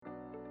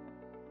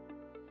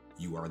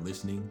You are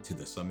listening to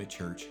the Summit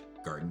Church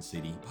Garden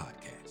City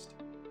podcast.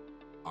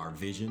 Our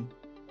vision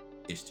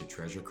is to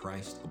treasure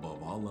Christ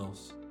above all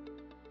else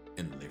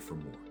and live for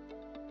more.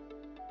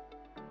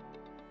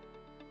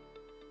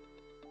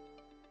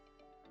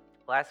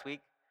 Last week,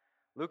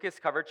 Lucas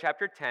covered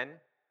chapter 10.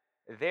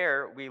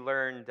 There, we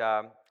learned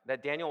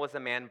that Daniel was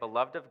a man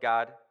beloved of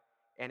God,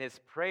 and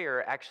his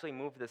prayer actually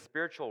moved the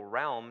spiritual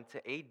realm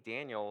to aid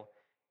Daniel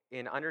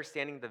in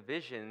understanding the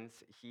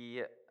visions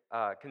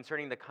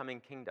concerning the coming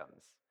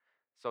kingdoms.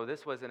 So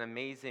this was an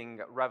amazing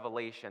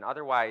revelation.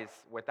 Otherwise,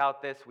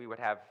 without this, we would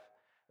have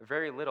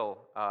very little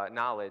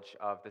knowledge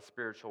of the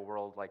spiritual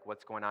world, like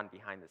what's going on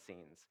behind the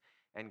scenes.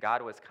 And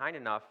God was kind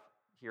enough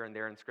here and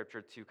there in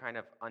Scripture to kind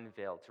of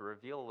unveil, to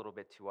reveal a little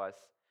bit to us,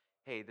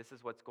 hey, this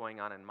is what's going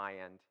on my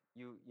end.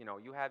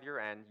 You have your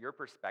end, your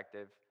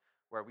perspective,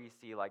 where we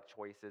see like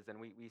choices, and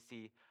we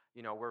see,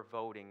 we're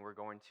voting, we're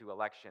going to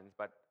elections,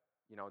 but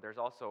there's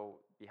also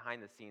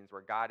behind the scenes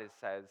where God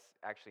says,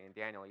 actually in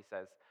Daniel, he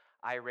says,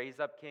 I raise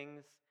up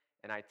kings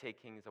and I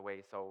take kings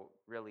away. So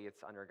really,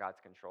 it's under God's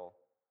control.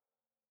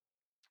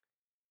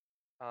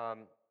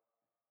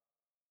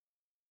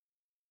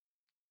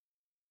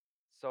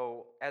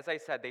 So as I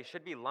said, they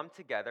should be lumped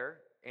together.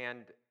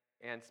 And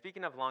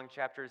speaking of long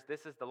chapters,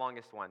 this is the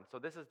longest one. So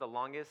this is the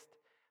longest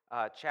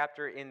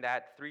chapter in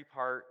that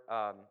three-part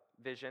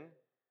vision,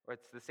 or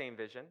it's the same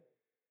vision,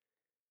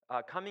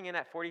 coming in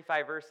at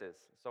 45 verses.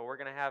 So we're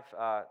going to have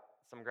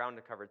some ground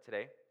to cover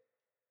today.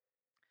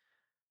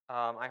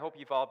 I hope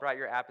you've all brought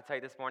your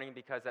appetite this morning,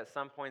 because at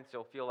some points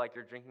you'll feel like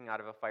you're drinking out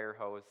of a fire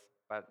hose,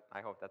 but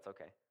I hope that's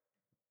okay.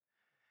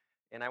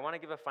 And I want to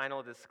give a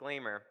final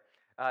disclaimer.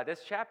 This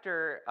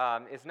chapter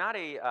is not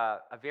a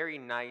very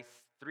nice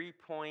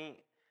 3-point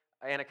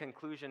and a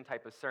conclusion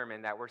type of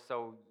sermon that we're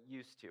so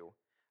used to.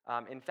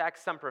 In fact,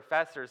 some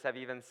professors have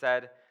even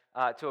said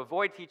to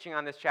avoid teaching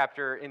on this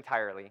chapter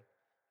entirely,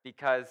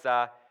 because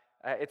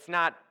it's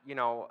not,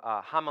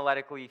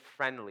 homiletically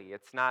friendly.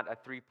 It's not a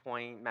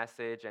 3-point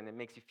message, and it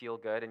makes you feel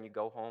good, and you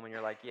go home and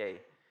you're like, yay.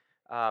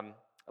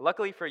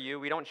 Luckily for you,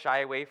 we don't shy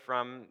away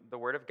from the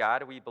Word of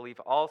God. We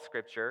believe all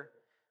Scripture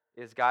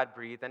is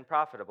God-breathed and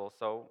profitable.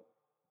 So,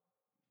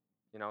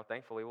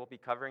 thankfully, we'll be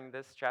covering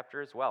this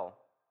chapter as well.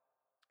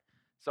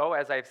 So,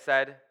 as I've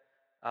said,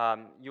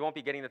 you won't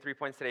be getting the 3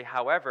 points today.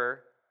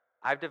 However,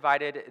 I've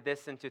divided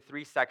this into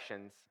 3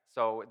 sections.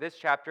 So this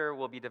chapter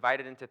will be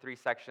divided into 3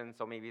 sections,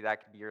 so maybe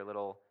that could be your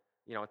little,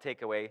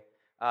 takeaway.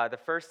 The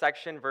first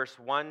section, verse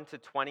 1 to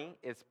 20,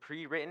 is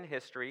pre-written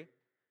history.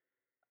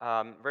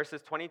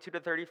 Verses 22 to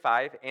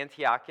 35,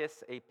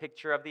 Antiochus, a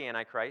picture of the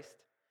Antichrist.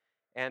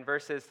 And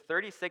verses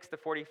 36 to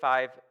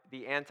 45,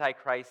 the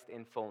Antichrist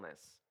in fullness.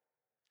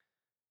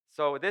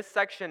 So this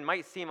section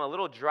might seem a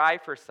little dry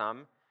for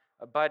some,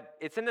 but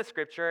it's in the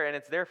Scripture, and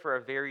it's there for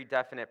a very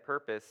definite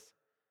purpose.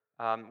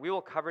 We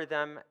will cover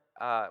them.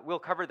 We'll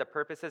cover the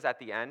purposes at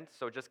the end,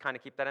 so just kind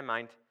of keep that in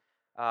mind.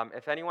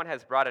 If anyone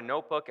has brought a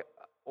notebook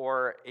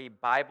or a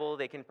Bible,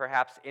 they can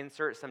perhaps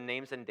insert some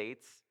names and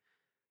dates.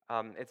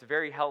 It's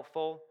very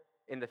helpful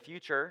in the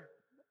future.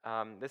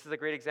 This is a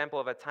great example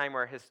of a time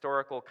where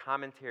historical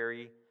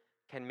commentary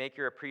can make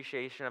your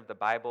appreciation of the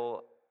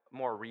Bible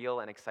more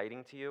real and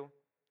exciting to you.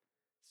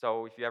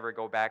 So if you ever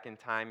go back in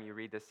time, you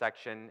read this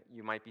section,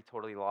 you might be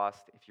totally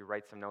lost. If you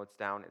write some notes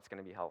down, it's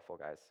going to be helpful,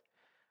 guys.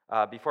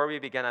 Before we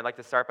begin, I'd like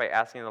to start by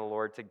asking the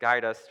Lord to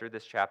guide us through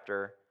this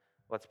chapter.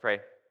 Let's pray.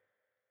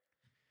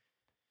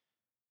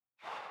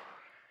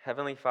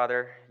 Heavenly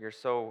Father, you're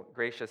so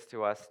gracious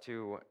to us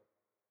to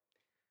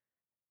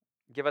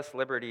give us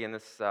liberty in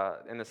this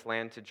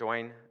land to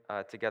join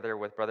together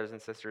with brothers and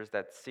sisters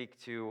that seek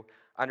to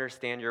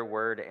understand your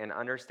word and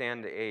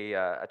understand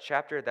a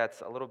chapter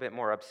that's a little bit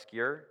more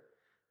obscure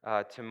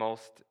to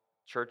most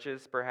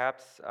churches,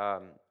 perhaps,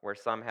 where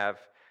some have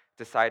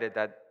decided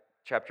that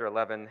Chapter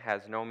 11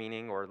 has no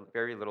meaning or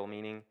very little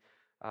meaning.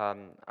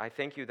 I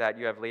thank you that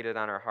you have laid it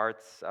on our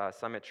hearts,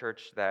 Summit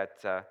Church,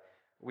 that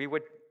we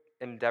would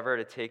endeavor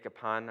to take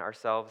upon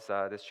ourselves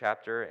this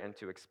chapter and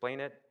to explain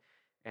it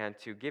and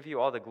to give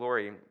you all the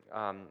glory.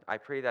 I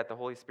pray that the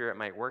Holy Spirit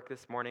might work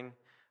this morning,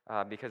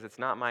 because it's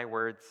not my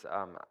words.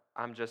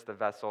 I'm just a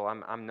vessel.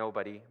 I'm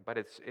nobody. But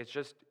it's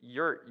just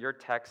your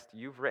text.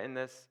 You've written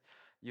this.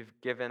 You've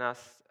given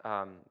us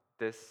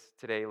this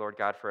today, Lord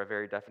God, for a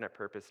very definite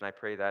purpose. And I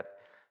pray that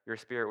your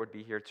Spirit would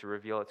be here to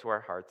reveal it to our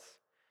hearts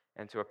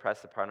and to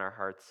impress upon our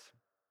hearts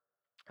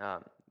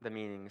the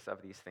meanings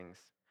of these things.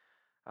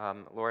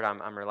 Lord,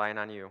 I'm relying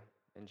on you.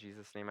 In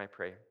Jesus' name I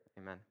pray.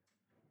 Amen.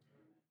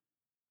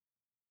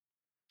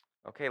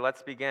 Okay,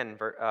 let's begin.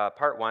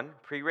 Part 1,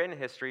 pre-written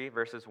history,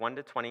 verses 1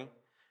 to 20.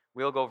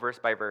 We'll go verse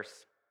by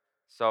verse.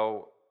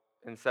 So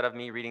instead of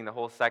me reading the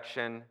whole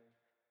section,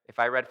 if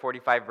I read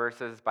 45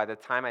 verses, by the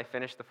time I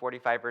finish the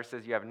 45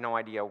 verses, you have no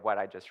idea what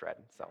I just read.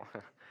 So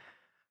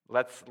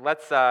let's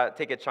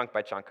take it chunk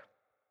by chunk.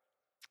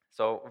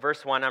 So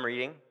verse 1, I'm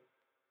reading.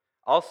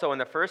 Also in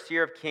the first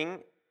year of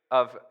King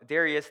of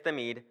Darius the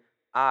Mede,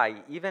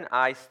 even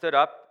I, stood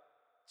up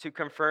to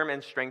confirm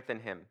and strengthen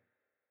him.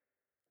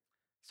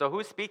 So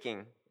who's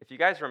speaking? If you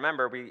guys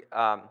remember,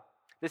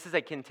 This is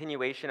a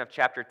continuation of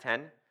chapter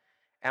 10,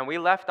 and we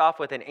left off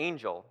with an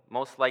angel,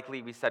 most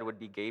likely we said would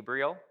be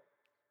Gabriel,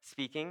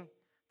 speaking.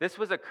 This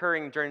was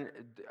occurring during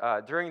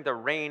the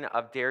reign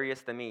of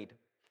Darius the Mede.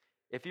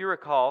 If you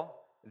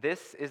recall,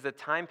 this is the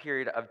time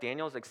period of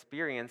Daniel's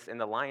experience in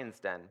the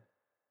lion's den.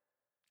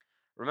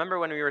 Remember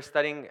when we were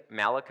studying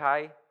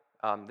Malachi?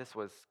 This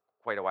was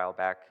quite a while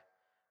back.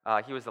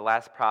 He was the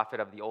last prophet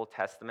of the Old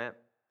Testament,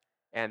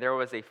 and there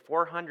was a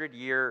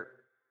 400-year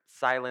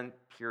silent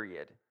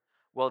period.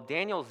 Well,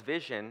 Daniel's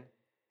vision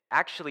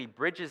actually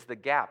bridges the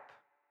gap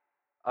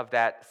of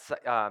that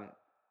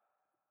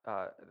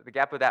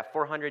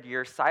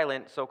 400-year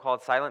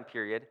so-called silent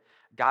period.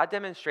 God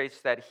demonstrates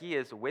that he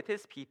is with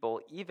his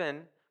people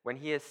even when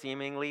he is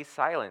seemingly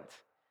silent.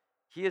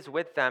 He is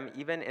with them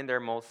even in their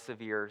most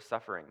severe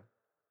suffering.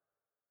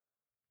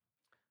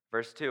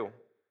 Verse 2.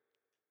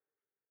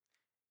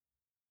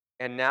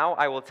 And now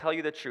I will tell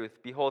you the truth.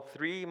 Behold,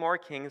 3 more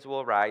kings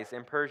will rise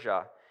in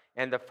Persia,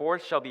 and the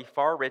fourth shall be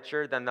far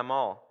richer than them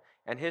all.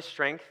 And his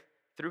strength,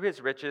 through his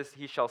riches,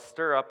 he shall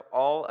stir up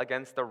all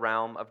against the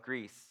realm of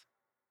Greece.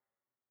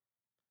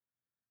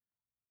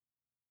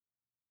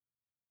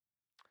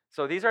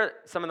 So these are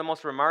some of the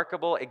most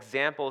remarkable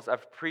examples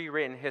of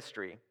pre-written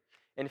history.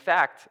 In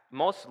fact,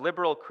 most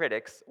liberal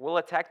critics will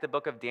attack the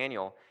book of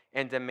Daniel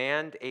and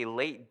demand a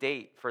late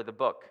date for the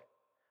book.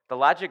 The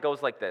logic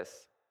goes like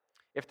this.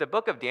 If the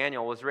book of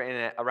Daniel was written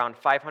at around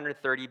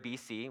 530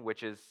 BC,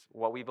 which is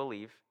what we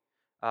believe,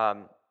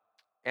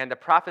 and the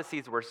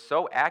prophecies were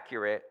so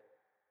accurate,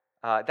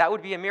 that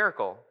would be a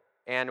miracle.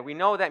 And we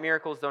know that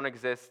miracles don't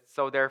exist,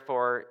 so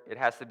therefore it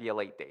has to be a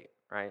late date,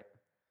 right?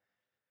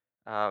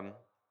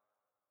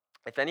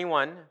 If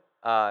anyone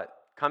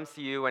comes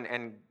to you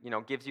and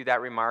gives you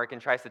that remark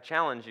and tries to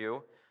challenge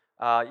you,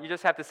 you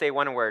just have to say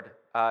one word,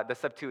 the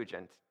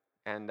Septuagint,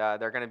 and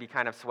they're going to be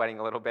kind of sweating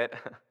a little bit.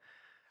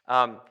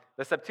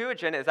 The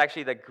Septuagint is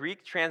actually the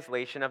Greek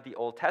translation of the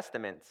Old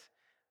Testament,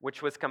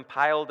 which was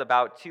compiled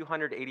about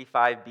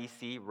 285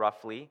 BC,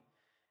 roughly.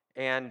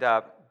 And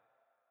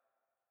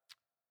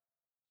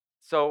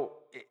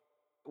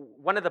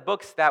one of the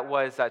books that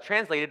was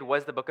translated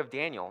was the book of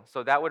Daniel.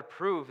 So that would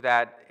prove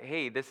that,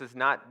 hey, this is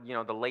not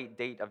the late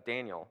date of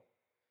Daniel.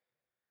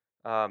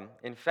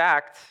 In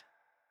fact,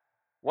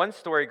 one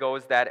story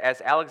goes that as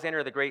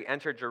Alexander the Great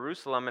entered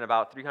Jerusalem in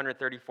about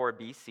 334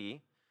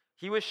 BC,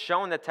 he was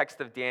shown the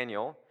text of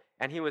Daniel,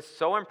 and he was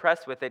so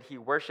impressed with it, he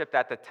worshipped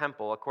at the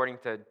temple, according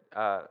to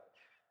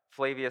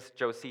Flavius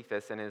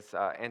Josephus in his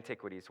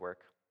Antiquities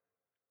work.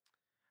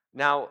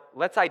 Now,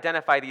 let's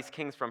identify these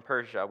kings from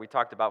Persia. We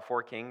talked about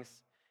 4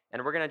 kings,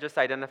 and we're going to just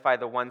identify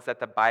the ones that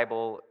the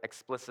Bible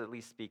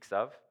explicitly speaks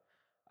of.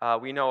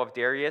 We know of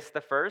Darius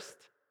the First,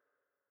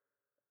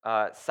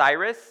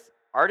 Cyrus,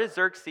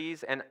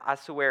 Artaxerxes, and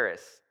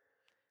Ahasuerus.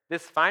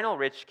 This final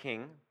rich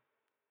king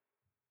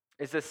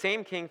is the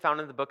same king found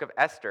in the book of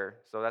Esther,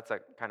 so that's a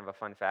kind of a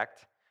fun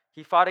fact.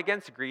 He fought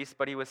against Greece,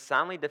 but he was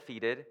soundly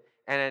defeated,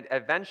 and it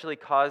eventually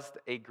caused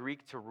a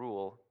Greek to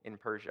rule in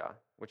Persia,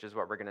 which is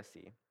what we're going to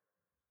see.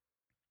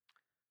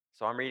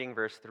 So I'm reading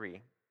verse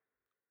 3.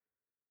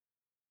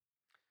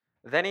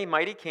 Then a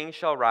mighty king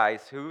shall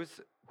rise, who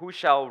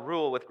shall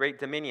rule with great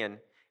dominion,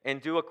 and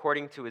do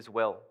according to his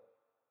will.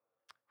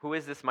 Who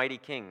is this mighty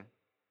king?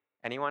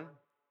 Anyone?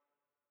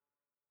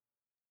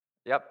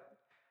 Yep.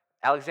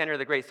 Alexander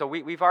the Great. So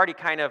we've already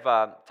kind of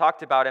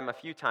talked about him a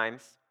few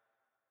times.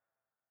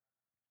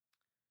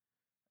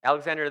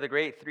 Alexander the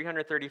Great,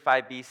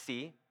 335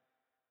 BC.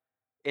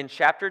 In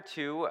chapter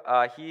 2,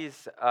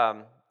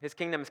 his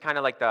kingdom is kind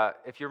of like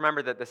if you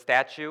remember the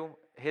statue,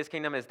 his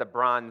kingdom is the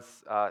bronze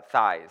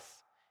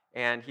thighs.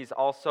 And he's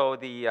also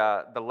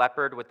the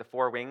leopard with the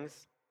 4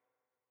 wings.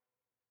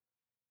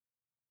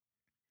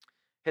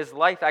 His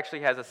life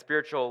actually has a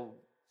spiritual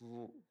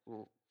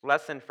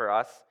lesson for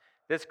us.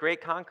 This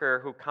great conqueror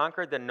who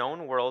conquered the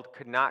known world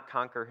could not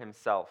conquer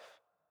himself.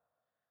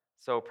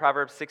 So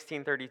Proverbs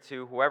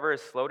 16:32, whoever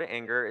is slow to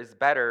anger is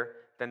better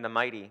than the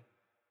mighty.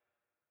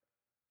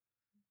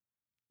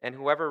 And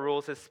whoever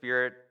rules his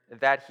spirit,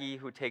 that he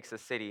who takes a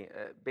city.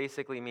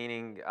 Basically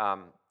meaning,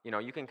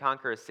 you can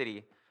conquer a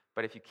city,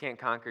 but if you can't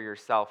conquer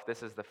yourself,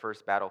 this is the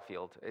first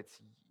battlefield. It's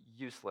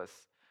useless.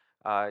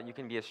 You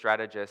can be a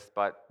strategist,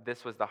 but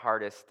this was the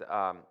hardest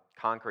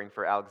conquering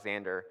for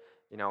Alexander.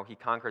 He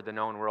conquered the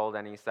known world,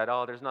 and he said,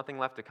 oh, there's nothing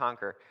left to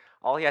conquer.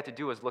 All he had to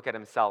do was look at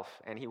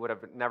himself, and he would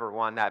have never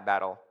won that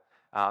battle.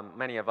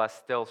 Many of us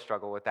still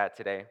struggle with that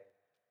today.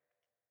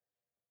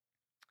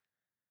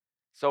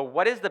 So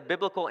what is the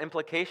biblical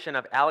implication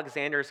of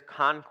Alexander's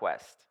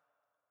conquest?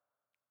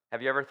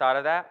 Have you ever thought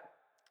of that?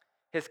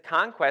 His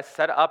conquest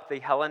set up the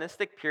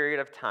Hellenistic period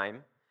of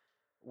time,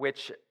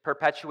 which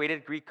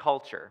perpetuated Greek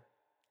culture,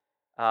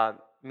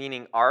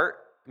 meaning art,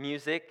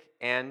 music,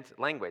 and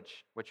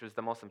language, which was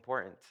the most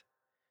important.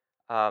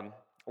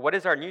 What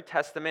is our New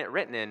Testament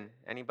written in?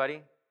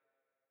 Anybody?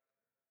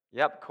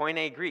 Yep,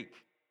 Koine Greek.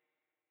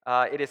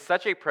 It is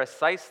such a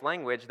precise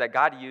language that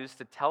God used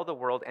to tell the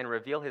world and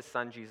reveal his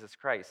Son, Jesus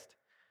Christ.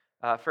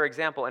 For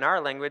example, in our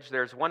language,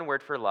 there's one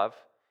word for love,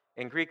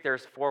 In Greek,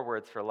 there's 4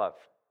 words for love.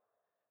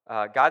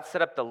 God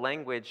set up the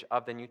language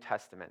of the New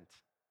Testament.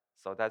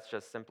 So that's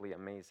just simply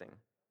amazing.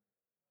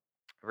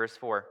 Verse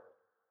 4.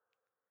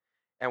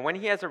 And when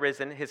he has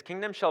arisen, his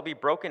kingdom shall be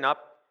broken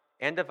up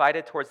and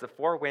divided towards the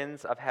 4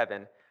 winds of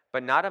heaven,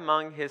 but not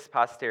among his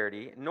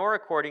posterity, nor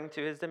according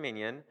to his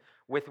dominion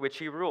with which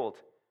he ruled.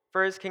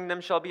 For his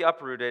kingdom shall be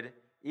uprooted,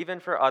 even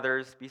for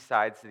others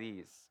besides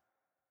these.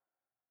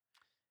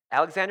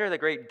 Alexander the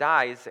Great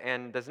dies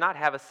and does not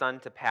have a son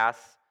to pass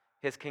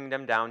his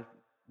kingdom down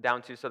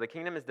to, so the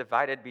kingdom is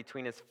divided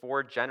between his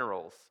 4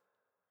 generals,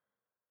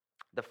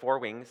 the 4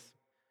 wings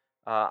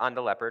on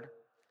the leopard.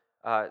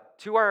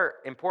 2 are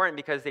important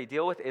because they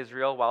deal with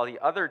Israel, while the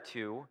other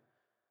 2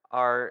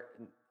 are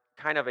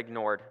kind of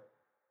ignored,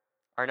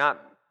 are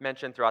not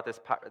mentioned throughout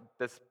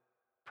this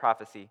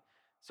prophecy.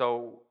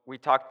 So we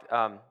talked,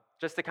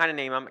 just to kind of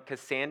name them,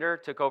 Cassander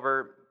took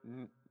over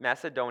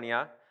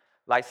Macedonia,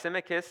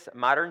 Lysimachus,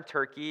 modern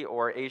Turkey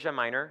or Asia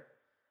Minor,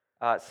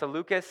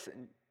 Seleucus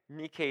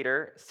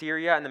Nicator,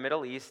 Syria and the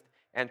Middle East,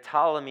 and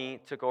Ptolemy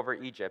took over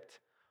Egypt.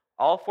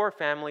 All 4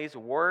 families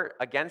were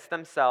against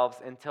themselves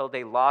until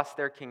they lost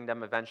their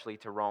kingdom eventually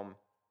to Rome,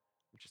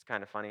 which is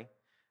kind of funny.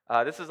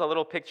 This is a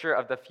little picture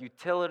of the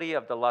futility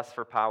of the lust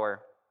for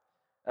power.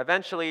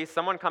 Eventually,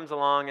 someone comes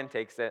along and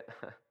takes it,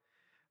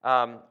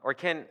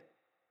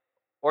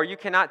 or you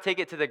cannot take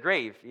it to the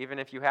grave, even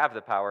if you have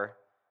the power.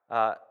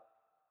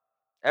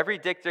 Every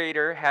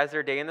dictator has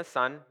their day in the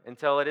sun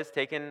until it is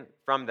taken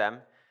from them,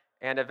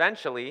 and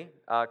eventually,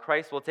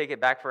 Christ will take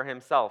it back for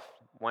himself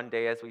one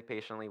day as we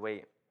patiently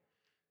wait.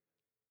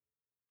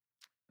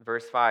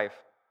 Verse 5.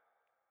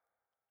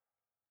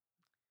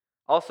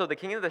 Also, the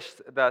king of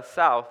the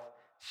south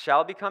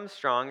shall become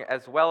strong,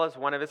 as well as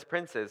one of his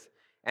princes,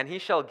 and he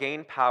shall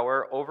gain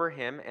power over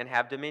him and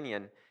have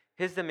dominion.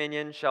 His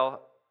dominion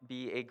shall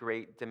be a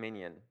great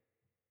dominion.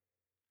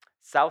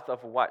 South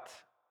of what?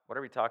 What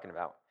are we talking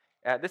about?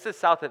 This is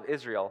south of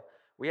Israel.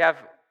 We have,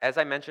 as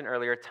I mentioned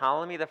earlier,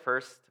 Ptolemy the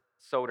first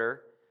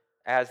Soter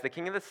as the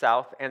king of the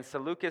south, and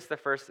Seleucus the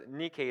first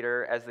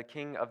Nicator as the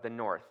king of the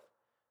north.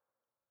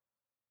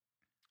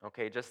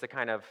 Okay, just to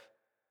kind of,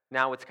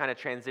 now it's kind of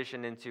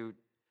transitioned into,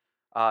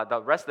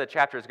 the rest of the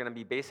chapter is going to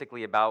be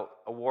basically about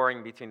a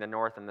warring between the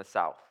north and the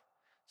south.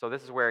 So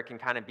this is where it can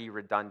kind of be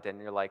redundant.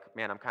 You're like,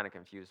 man, I'm kind of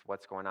confused.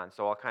 What's going on?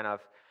 So I'll kind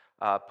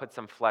of put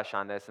some flesh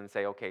on this and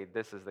say, okay,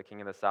 this is the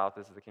king of the south,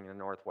 this is the king of the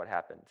north, what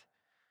happened?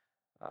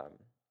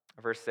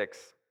 Verse 6.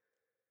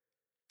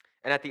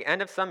 And at the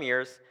end of some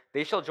years,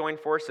 they shall join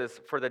forces,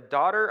 for the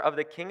daughter of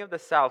the king of the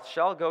south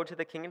shall go to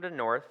the king of the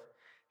north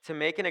to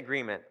make an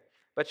agreement.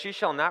 But she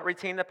shall not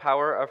retain the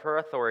power of her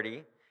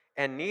authority,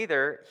 and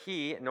neither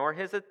he nor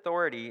his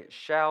authority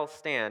shall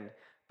stand,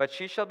 but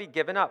she shall be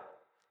given up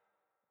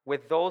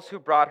with those who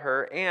brought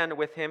her, and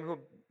with him who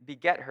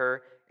beget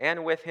her,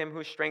 and with him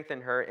who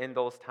strengthened her in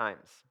those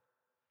times.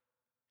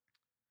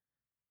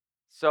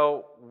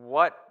 So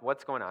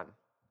what's going on?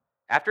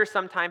 After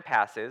some time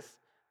passes,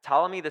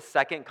 Ptolemy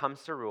II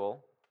comes to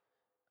rule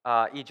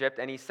Egypt,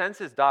 and he sends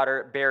his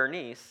daughter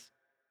Berenice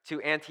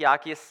to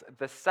Antiochus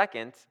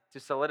II to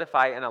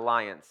solidify an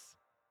alliance.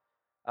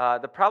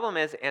 The problem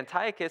is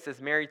Antiochus is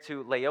married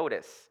to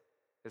Laodice,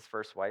 his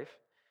first wife.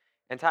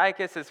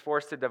 Antiochus is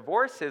forced to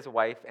divorce his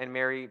wife and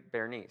marry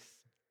Berenice.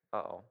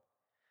 Uh-oh.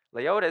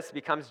 Laodice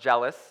becomes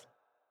jealous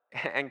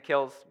and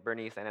kills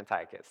Berenice and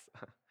Antiochus,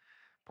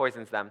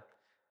 poisons them.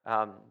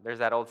 There's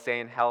that old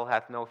saying, hell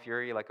hath no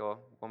fury like a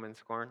woman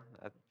scorned.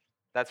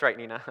 That's right,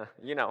 Nina.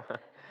 You know.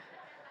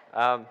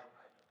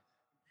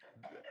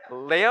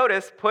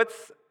 Laodice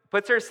puts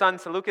her son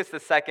Seleucus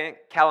II,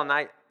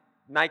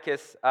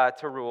 Callinicus,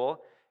 to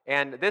rule,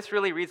 and this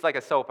really reads like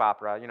a soap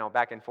opera,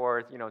 back and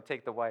forth,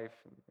 take the wife,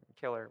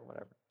 kill her,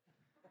 whatever.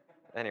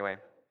 Anyway,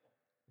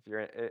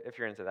 if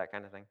you're into that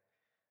kind of thing.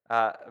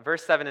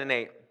 Verse 7 and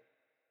 8.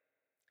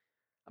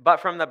 But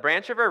from the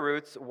branch of her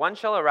roots, one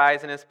shall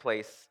arise in his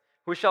place,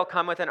 who shall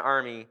come with an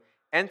army,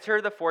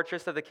 enter the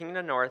fortress of the king of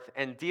the north,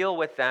 and deal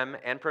with them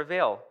and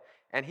prevail.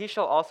 And he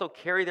shall also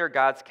carry their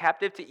gods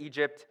captive to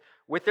Egypt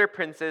with their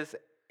princes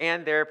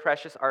and their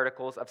precious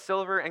articles of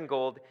silver and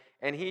gold,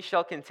 and he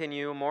shall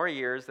continue more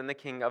years than the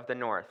king of the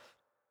north.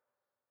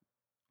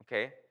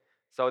 Okay,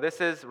 so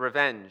this is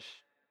revenge.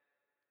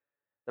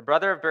 The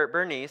brother of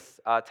Bernice,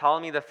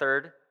 Ptolemy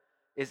III,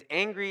 is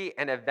angry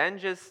and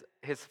avenges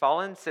his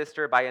fallen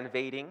sister by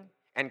invading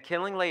and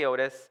killing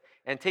Laodice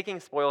and taking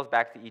spoils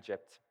back to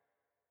Egypt.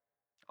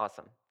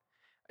 Awesome.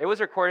 It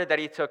was recorded that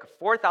he took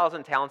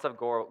 4,000 talents of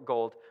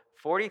gold,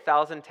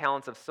 40,000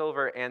 talents of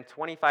silver, and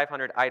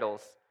 2,500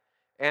 idols.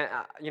 And,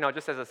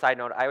 just as a side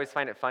note, I always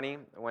find it funny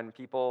when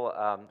people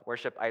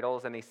worship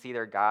idols and they see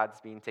their gods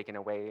being taken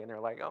away, and they're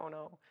like, oh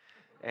no.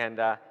 And,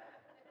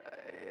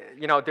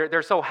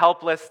 they're so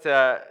helpless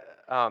to,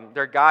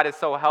 their God is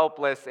so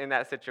helpless in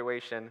that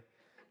situation.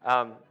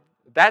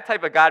 That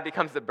type of God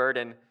becomes the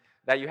burden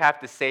that you have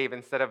to save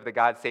instead of the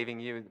God saving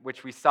you,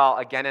 which we saw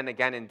again and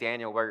again in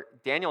Daniel, where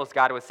Daniel's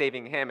God was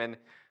saving him, and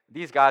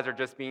these gods are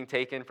just being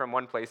taken from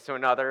one place to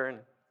another, and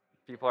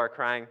people are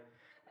crying.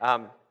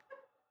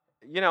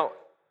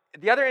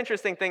 The other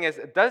interesting thing is,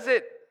 does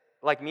it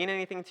like mean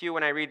anything to you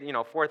when I read,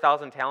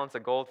 4,000 talents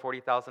of gold,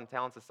 40,000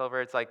 talents of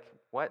silver? It's like,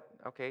 what?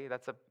 Okay,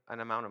 that's an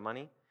amount of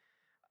money.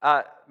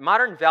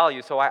 Modern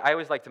value, so I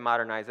always like to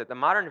modernize it. The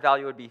modern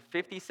value would be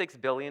 56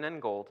 billion in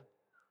gold,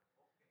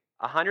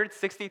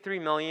 163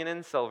 million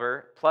in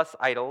silver, plus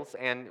idols,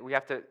 and we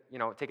have to,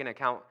 take into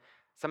account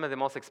some of the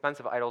most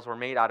expensive idols were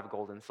made out of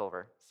gold and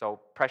silver, so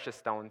precious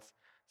stones.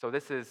 So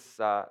this is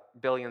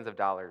billions of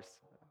dollars.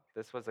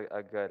 This was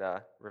a good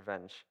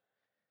revenge.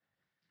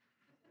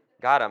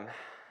 Got him.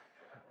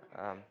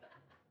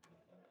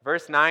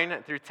 Verse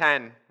 9 through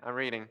 10, I'm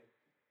reading.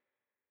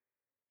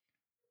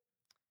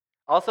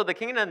 Also, the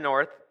king of the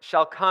north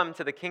shall come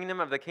to the kingdom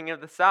of the king of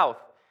the south,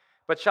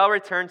 but shall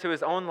return to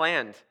his own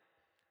land.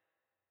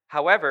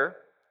 However,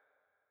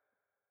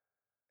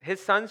 his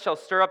sons shall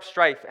stir up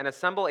strife and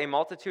assemble a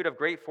multitude of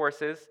great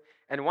forces,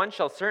 and one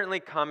shall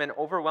certainly come and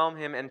overwhelm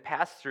him and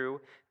pass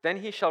through. Then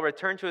he shall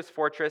return to his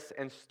fortress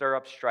and stir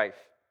up strife.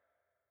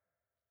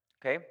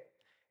 Okay?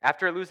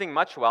 After losing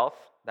much wealth,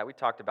 that we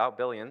talked about,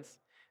 billions,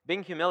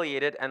 being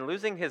humiliated, and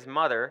losing his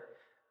mother,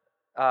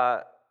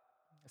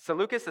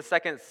 Seleucus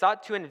II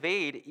sought to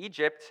invade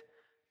Egypt,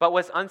 but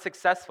was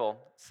unsuccessful.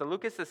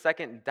 Seleucus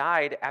II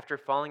died after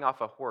falling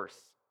off a horse,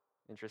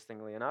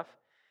 interestingly enough.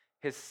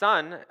 His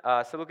son,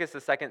 Seleucus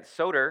II,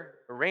 Soter,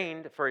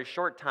 reigned for a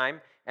short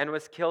time and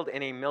was killed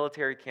in a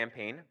military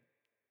campaign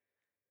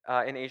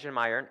in Asia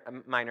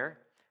Minor.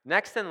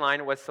 Next in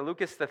line was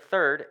Seleucus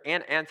III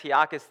and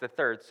Antiochus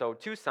III, so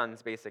two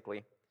sons,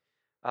 basically.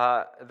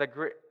 One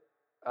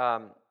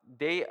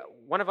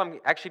of them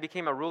actually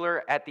became a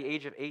ruler at the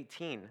age of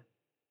 18.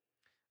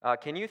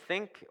 Can you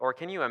think or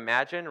can you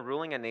imagine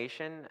ruling a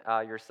nation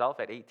yourself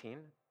at 18?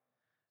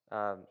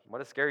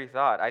 What a scary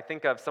thought. I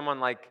think of someone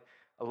like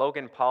a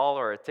Logan Paul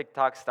or a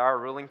TikTok star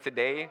ruling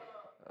today.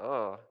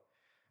 Oh.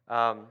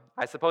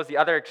 I suppose the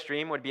other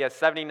extreme would be a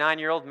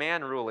 79-year-old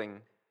man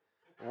ruling.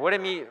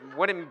 Wouldn't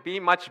it be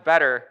much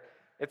better?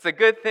 It's a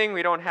good thing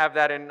we don't have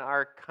that in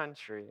our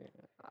country.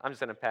 I'm just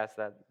going to pass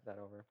that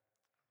over.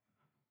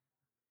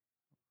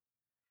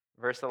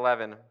 Verse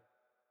 11.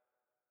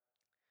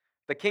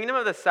 The kingdom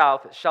of the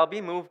south shall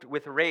be moved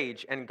with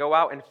rage and go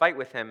out and fight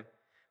with him,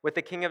 with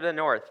the king of the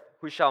north,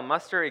 who shall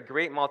muster a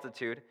great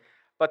multitude,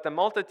 but the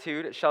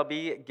multitude shall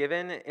be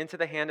given into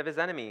the hand of his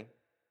enemy.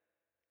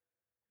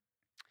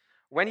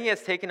 When he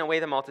has taken away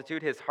the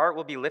multitude, his heart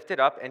will be lifted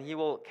up, and he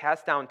will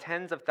cast down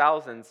tens of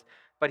thousands,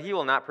 but he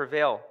will not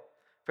prevail.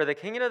 For the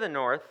king of the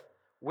north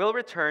will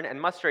return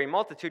and muster a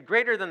multitude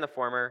greater than the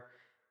former,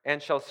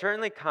 and shall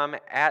certainly come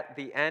at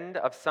the end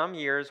of some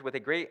years with a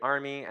great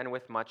army and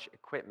with much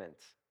equipment.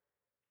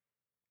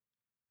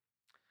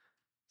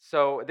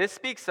 So this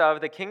speaks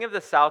of the king of the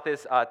south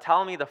is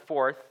Ptolemy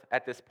IV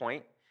at this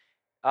point.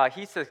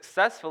 He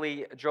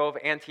successfully drove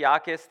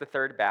Antiochus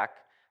III back.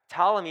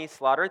 Ptolemy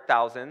slaughtered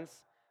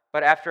thousands,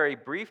 but after a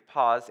brief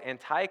pause,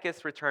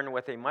 Antiochus returned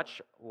with a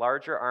much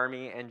larger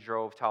army and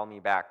drove Ptolemy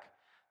back.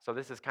 So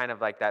this is kind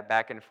of like that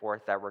back and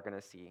forth that we're going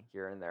to see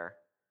here and there.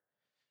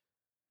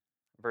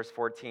 Verse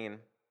 14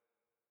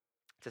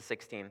 to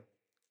 16.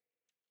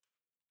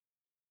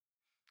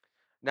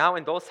 Now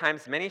in those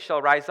times many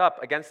shall rise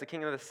up against the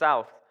king of the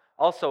south.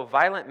 Also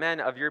violent men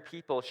of your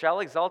people shall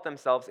exalt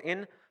themselves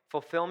in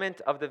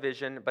fulfillment of the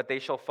vision, but they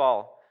shall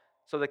fall.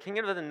 So the king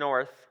of the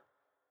north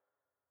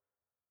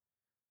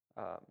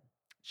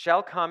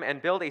shall come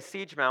and build a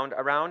siege mound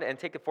around and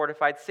take a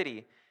fortified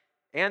city.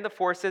 And the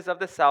forces of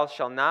the south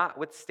shall not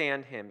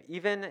withstand him.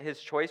 Even his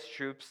choice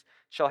troops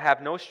shall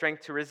have no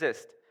strength to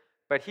resist.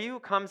 But he who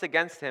comes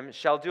against him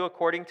shall do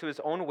according to his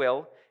own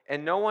will,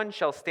 and no one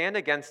shall stand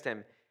against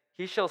him.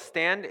 He shall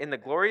stand in the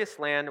glorious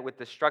land with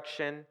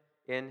destruction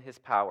in his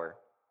power.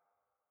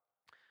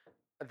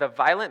 The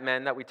violent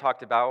men that we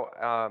talked about,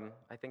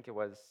 I think it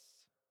was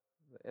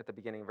at the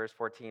beginning, verse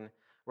 14,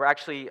 were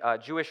actually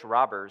Jewish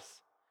robbers.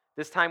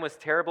 This time was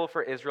terrible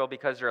for Israel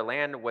because their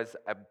land was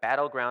a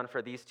battleground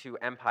for these two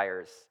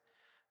empires.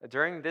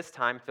 During this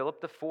time,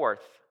 Philip IV,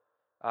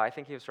 I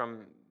think he was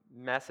from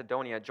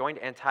Macedonia,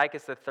 joined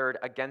Antiochus III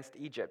against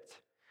Egypt.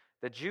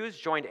 The Jews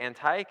joined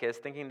Antiochus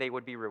thinking they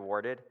would be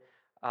rewarded,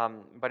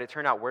 but it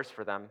turned out worse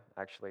for them,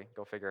 actually.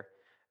 Go figure.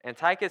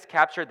 Antiochus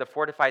captured the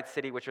fortified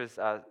city, which was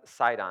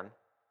Sidon.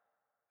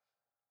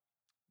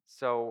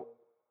 So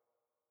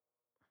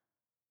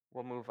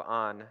we'll move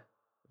on.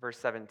 Verse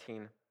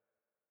 17.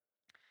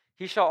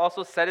 He shall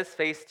also set his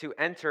face to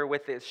enter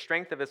with the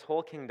strength of his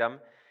whole kingdom,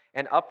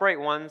 and upright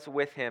ones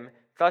with him.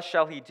 Thus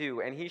shall he do,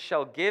 and he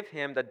shall give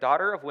him the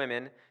daughter of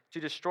women to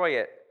destroy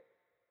it,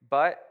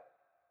 but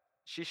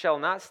she shall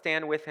not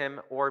stand with him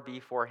or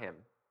be for him.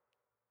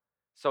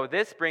 So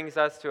this brings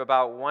us to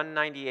about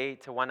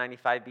 198 to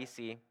 195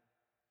 BC.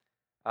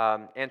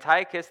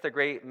 Antiochus the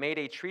Great made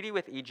a treaty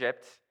with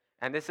Egypt,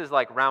 and this is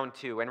like round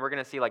 2, and we're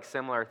going to see like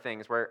similar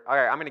things where, all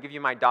right, I'm going to give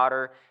you my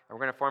daughter, and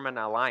we're going to form an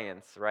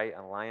alliance, right?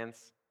 An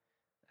alliance?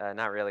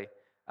 Not really.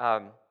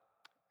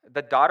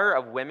 The daughter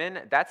of women,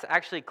 that's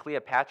actually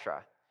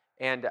Cleopatra.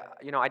 And,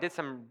 I did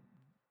some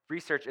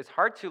research. It's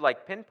hard to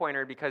like pinpoint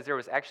her because there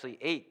was actually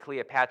 8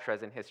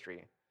 Cleopatras in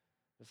history.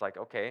 It's like,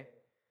 okay.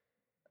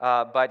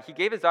 But he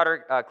gave his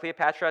daughter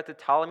Cleopatra to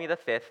Ptolemy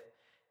V.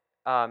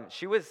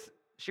 She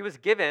was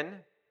given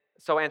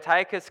so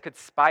Antiochus could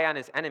spy on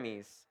his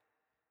enemies.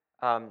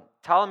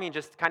 Ptolemy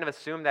just kind of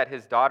assumed that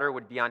his daughter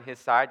would be on his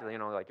side,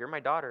 like, you're my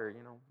daughter,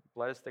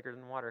 blood is thicker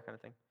than water kind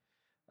of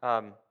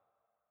thing.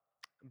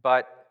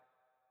 But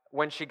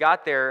when she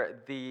got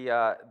there,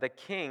 the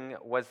king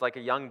was like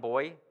a young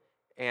boy,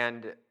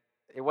 and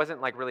it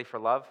wasn't like really for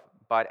love,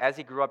 but as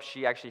he grew up,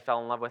 she actually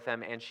fell in love with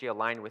him, and she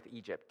aligned with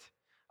Egypt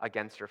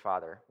against her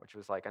father, which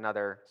was like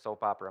another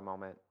soap opera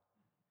moment.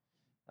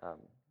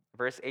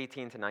 Verse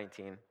 18 to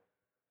 19.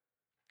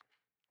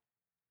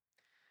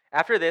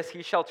 After this,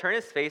 he shall turn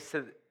his face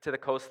to the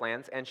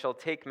coastlands and shall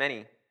take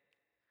many.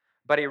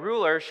 But a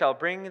ruler shall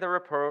bring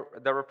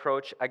the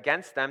reproach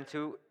against them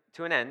to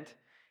an end,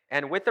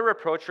 and with the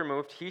reproach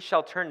removed, he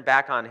shall turn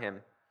back on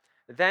him.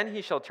 Then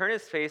he shall turn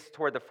his face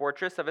toward the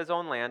fortress of his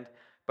own land,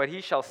 but he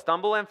shall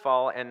stumble and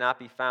fall and not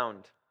be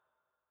found.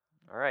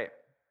 All right.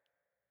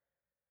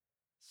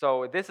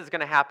 So this is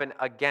going to happen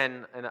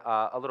again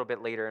a little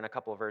bit later in a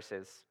couple of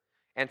verses.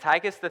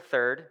 Antiochus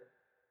III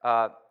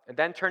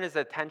then turned his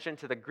attention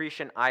to the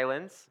Grecian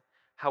islands.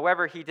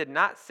 However, he did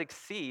not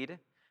succeed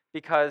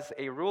because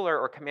a ruler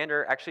or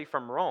commander actually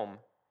from Rome,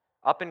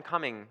 up and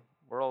coming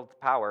world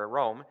power,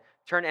 Rome,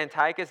 turned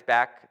Antiochus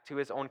back to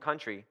his own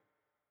country.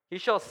 He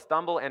shall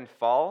stumble and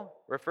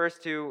fall refers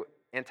to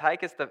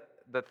Antiochus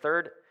the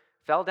third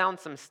fell down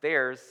some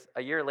stairs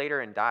a year later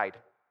and died.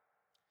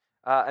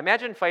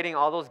 Imagine fighting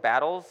all those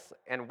battles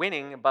and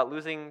winning, but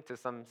losing to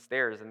some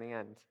stairs in the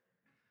end.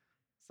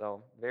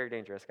 So, very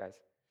dangerous, guys.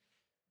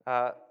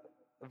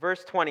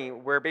 Verse 20,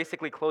 we're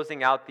basically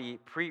closing out the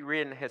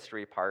pre-written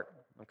history part,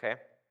 okay?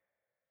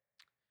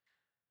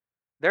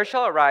 There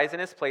shall arise in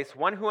his place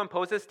one who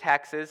imposes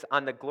taxes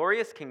on the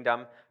glorious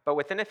kingdom, but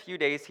within a few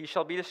days he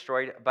shall be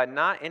destroyed, but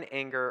not in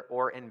anger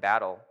or in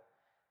battle.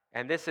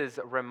 And this is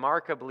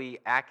remarkably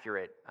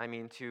accurate. I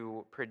mean,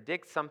 to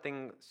predict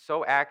something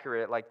so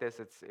accurate like this,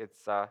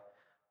 it's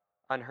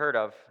unheard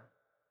of,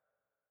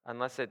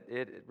 unless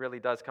it really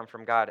does come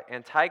from God.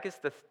 Antiochus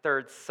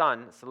III's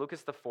son,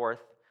 Seleucus IV,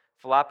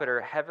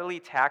 Philopater, heavily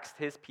taxed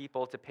his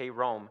people to pay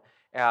Rome.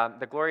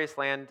 The glorious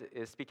land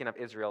is speaking of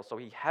Israel, so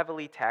he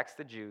heavily taxed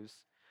the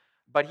Jews.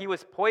 But he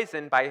was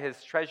poisoned by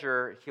his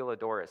treasurer,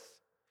 Heliodorus.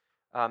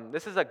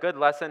 This is a good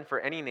lesson for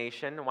any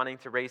nation wanting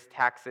to raise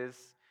taxes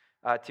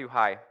too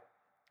high.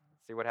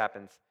 See what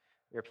happens.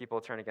 Your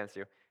people turn against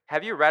you.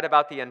 Have you read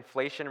about the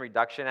Inflation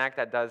Reduction Act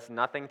that does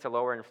nothing to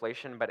lower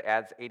inflation but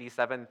adds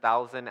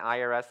 87,000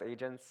 IRS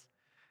agents?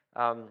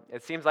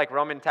 It seems like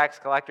Roman tax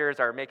collectors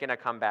are making a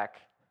comeback,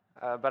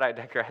 but I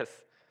digress.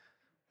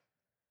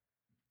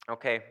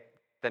 Okay,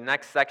 the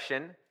next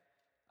section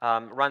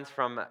runs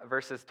from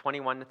verses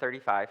 21 to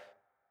 35.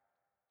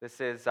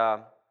 This is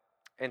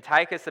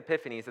Antiochus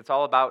Epiphanes. It's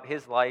all about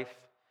his life,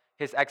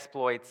 his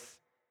exploits,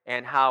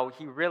 and how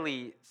he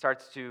really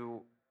starts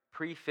to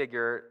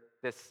prefigure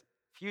this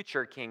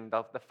future king,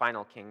 the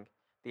final king,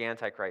 the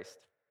Antichrist.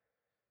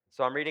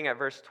 So I'm reading at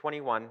verse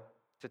 21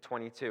 to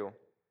 22.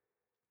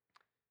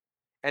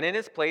 And in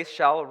his place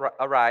shall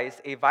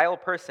arise a vile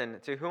person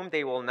to whom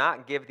they will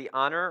not give the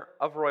honor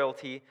of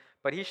royalty,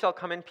 but he shall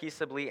come in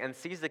peaceably and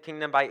seize the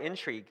kingdom by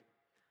intrigue.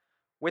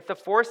 With the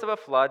force of a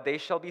flood they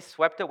shall be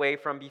swept away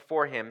from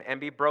before him and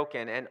be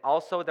broken, and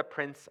also the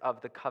prince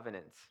of the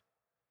covenant.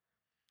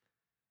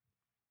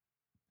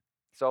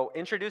 So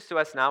introduced to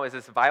us now is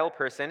this vile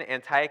person,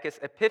 Antiochus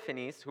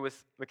Epiphanes, who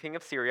was the king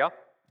of Syria,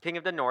 king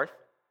of the north,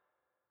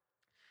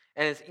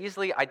 and is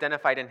easily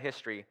identified in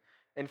history.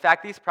 In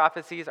fact, these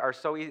prophecies are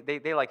so easy,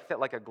 they like fit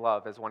like a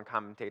glove, as one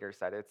commentator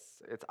said.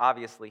 It's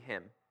obviously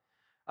him.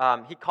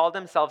 He called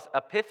himself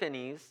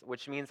Epiphanes,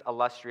 which means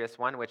illustrious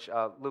one, which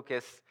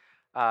Lucas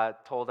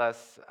told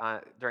us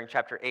during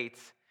chapter 8.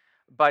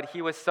 But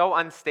he was so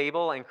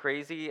unstable and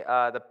crazy,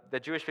 the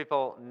Jewish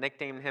people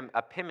nicknamed him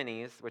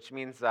Epimanes, which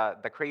means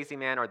the crazy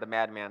man or the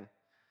madman.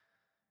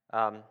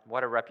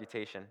 What a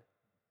reputation.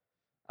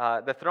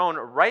 The throne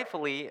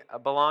rightfully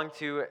belonged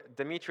to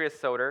Demetrius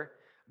Soter,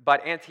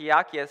 but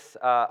Antiochus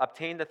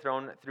obtained the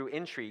throne through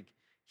intrigue.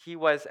 He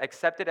was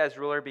accepted as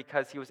ruler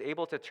because he was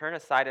able to turn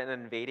aside an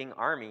invading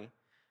army.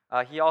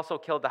 He also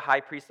killed the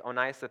high priest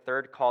Onias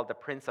III, called the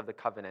Prince of the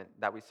Covenant,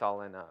 that we saw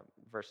in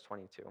verse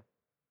 22.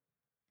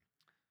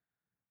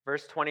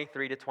 Verse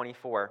 23 to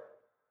 24.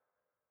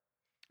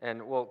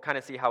 And we'll kind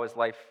of see how his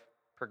life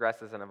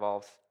progresses and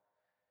evolves.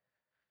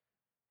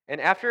 And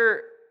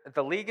after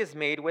the league is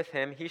made with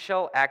him, he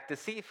shall act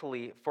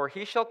deceitfully, for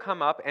he shall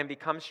come up and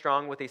become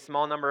strong with a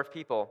small number of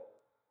people.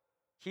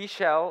 He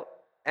shall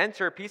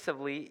enter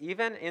peaceably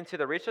even into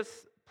the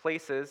richest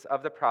places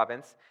of the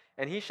province,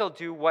 and he shall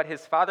do what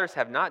his fathers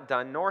have not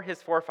done, nor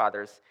his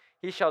forefathers.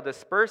 He shall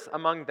disperse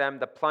among them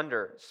the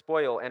plunder,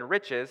 spoil, and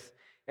riches,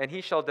 and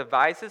he shall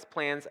devise his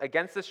plans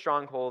against the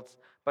strongholds,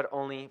 but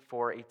only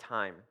for a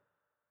time.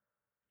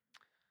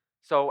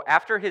 So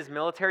after his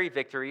military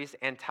victories,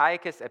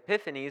 Antiochus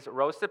Epiphanes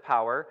rose to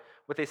power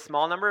with a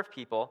small number of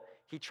people.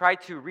 He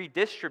tried to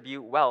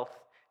redistribute wealth,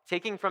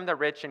 taking from the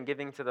rich and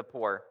giving to the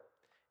poor.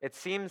 It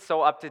seems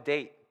so up to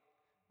date.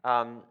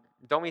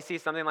 Don't we see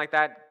something like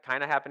that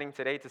kind of happening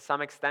today to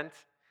some extent?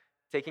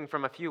 Taking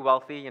from a few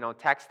wealthy,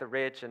 tax the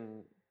rich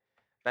and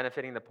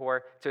benefiting the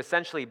poor, to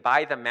essentially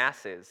buy the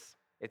masses,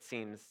 it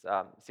seems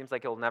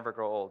like it'll never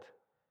grow old.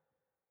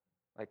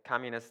 Like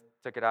communists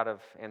took it out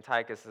of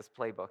Antiochus'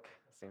 playbook,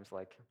 it seems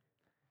like.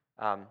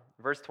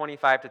 Verse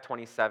 25 to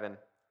 27.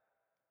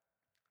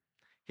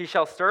 He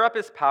shall stir up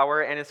his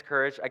power and his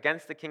courage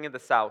against the king of the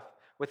south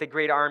with a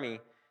great army.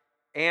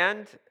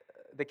 And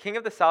the king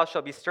of the south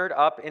shall be stirred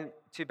up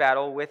into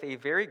battle with a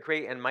very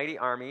great and mighty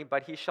army,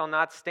 but he shall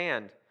not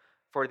stand,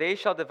 for they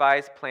shall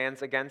devise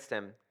plans against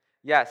him.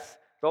 Yes,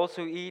 those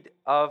who eat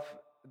of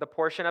the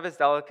portion of his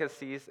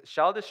delicacies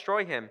shall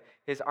destroy him.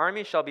 His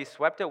army shall be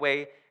swept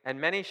away, and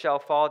many shall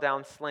fall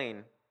down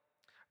slain.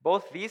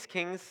 Both these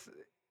kings'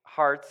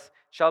 hearts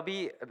shall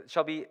be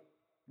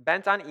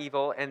bent on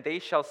evil, and they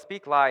shall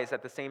speak lies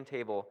at the same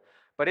table.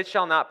 But it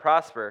shall not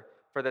prosper,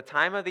 for the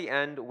time of the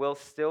end will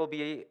still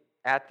be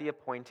at the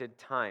appointed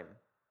time.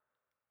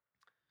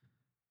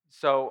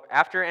 So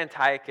after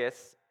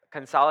Antiochus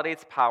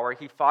consolidates power,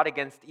 he fought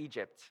against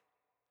Egypt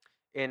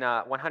in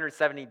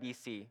 170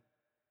 BC.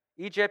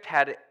 Egypt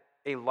had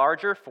a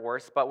larger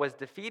force, but was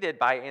defeated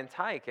by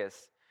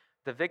Antiochus.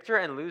 The victor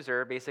and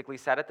loser basically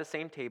sat at the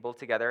same table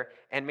together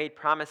and made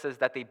promises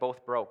that they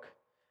both broke.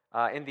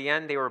 In the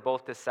end, they were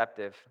both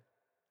deceptive.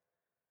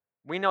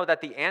 We know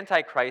that the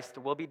Antichrist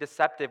will be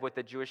deceptive with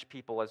the Jewish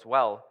people as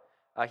well.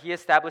 He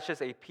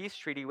establishes a peace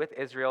treaty with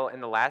Israel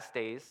in the last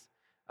days.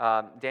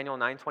 Daniel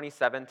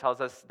 9:27 tells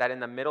us that in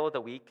the middle of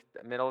the week,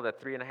 the middle of the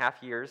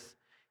 3.5 years,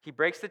 he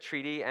breaks the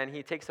treaty and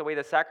he takes away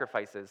the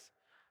sacrifices.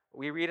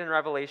 We read in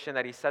Revelation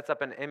that he sets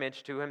up an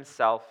image to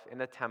himself in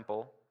the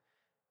temple,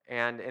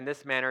 and in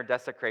this manner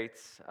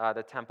desecrates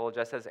the temple,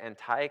 just as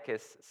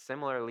Antiochus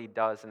similarly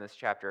does in this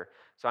chapter.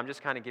 So I'm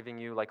just kind of giving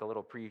you like a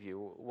little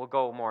preview. We'll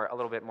go a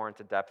little bit more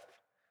into depth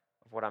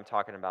of what I'm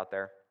talking about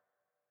there.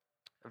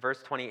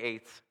 Verse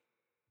 28.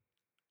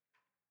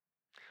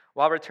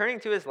 While returning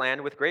to his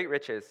land with great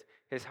riches,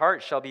 his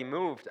heart shall be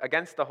moved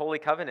against the holy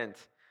covenant.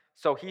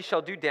 So he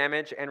shall do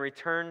damage and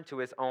return to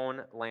his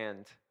own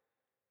land.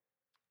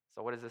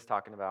 So what is this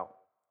talking about?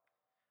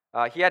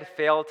 He had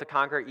failed to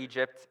conquer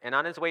Egypt, and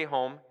on his way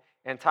home,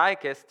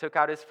 Antiochus took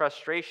out his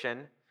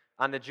frustration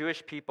on the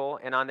Jewish people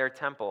and on their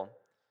temple.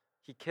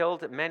 He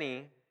killed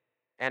many,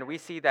 and we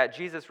see that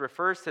Jesus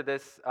refers to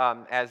this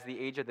as the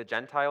age of the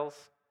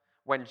Gentiles,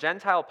 when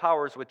Gentile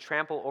powers would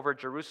trample over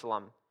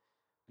Jerusalem.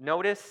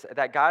 Notice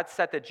that God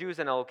set the Jews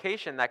in a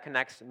location that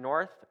connects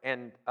north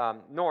and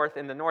north.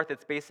 In the north,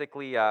 it's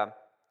basically the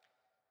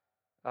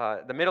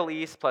Middle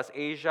East plus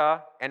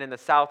Asia, and in the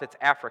south, it's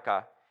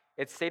Africa.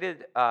 It's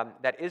stated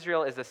that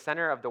Israel is the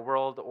center of the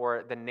world,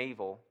 or the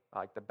navel,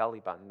 like the belly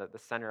button, the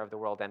center of the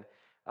world. And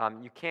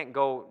you can't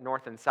go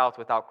north and south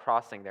without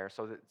crossing there.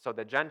 So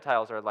the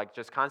Gentiles are like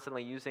just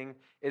constantly using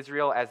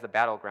Israel as the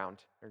battleground.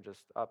 They're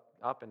just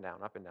up and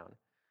down, up and down.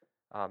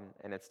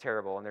 And it's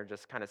terrible, and they're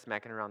just kind of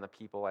smacking around the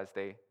people as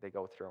they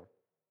go through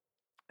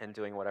and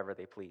doing whatever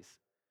they please.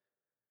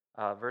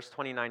 Verse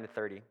 29 to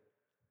 30.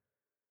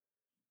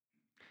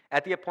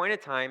 At the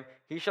appointed time,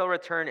 he shall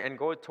return and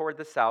go toward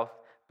the south,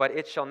 but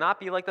it shall not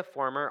be like the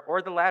former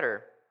or the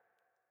latter.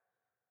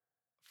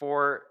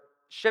 For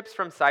ships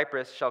from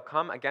Cyprus shall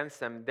come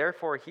against him,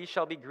 therefore he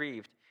shall be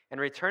grieved, and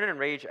return in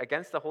rage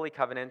against the holy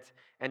covenant,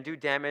 and do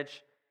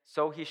damage.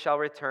 So he shall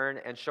return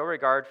and show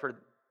regard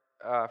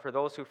for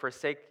those who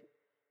forsake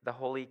the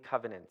holy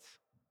covenant.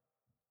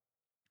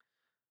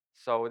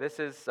 So this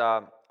is,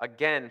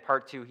 again,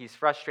 part 2. He's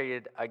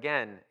frustrated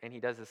again, and he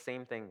does the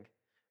same thing.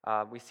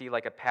 We see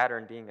like a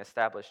pattern being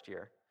established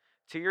here.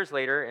 2 years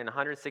later, in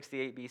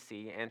 168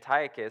 BC,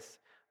 Antiochus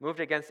moved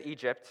against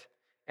Egypt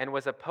and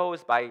was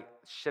opposed by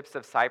ships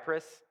of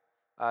Cyprus.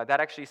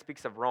 That actually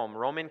speaks of Rome.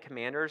 Roman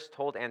commanders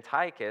told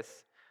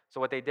Antiochus, so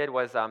what they did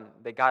was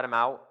they got him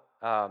out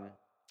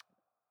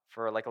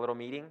for like a little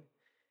meeting,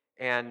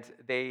 and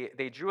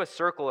they drew a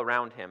circle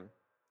around him,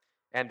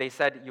 and they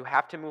said, you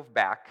have to move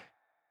back.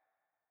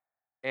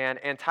 And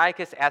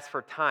Antiochus asked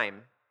for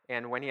time,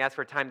 and when he asked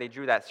for time, they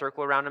drew that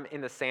circle around him in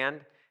the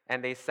sand,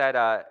 and they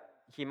said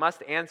he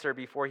must answer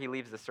before he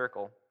leaves the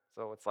circle.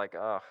 So it's like,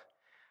 ugh.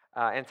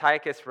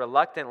 Antiochus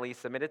reluctantly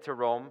submitted to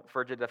Rome,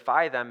 for to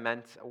defy them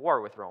meant a war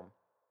with Rome.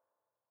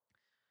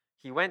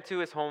 He went to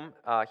his home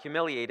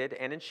humiliated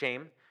and in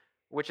shame,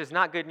 which is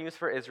not good news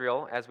for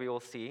Israel, as we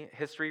will see.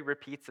 History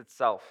repeats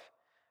itself.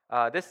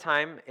 This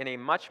time in a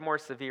much more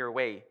severe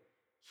way.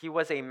 He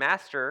was a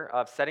master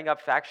of setting up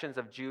factions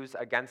of Jews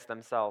against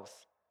themselves,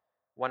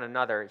 one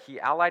another. He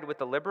allied with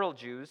the liberal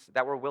Jews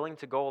that were willing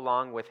to go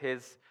along with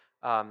his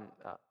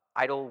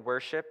idol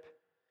worship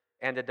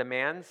and the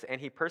demands, and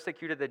he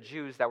persecuted the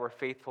Jews that were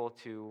faithful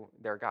to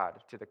their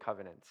God, to the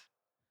covenant.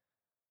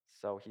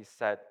 So he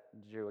set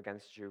Jew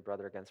against Jew,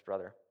 brother against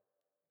brother.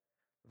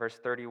 Verse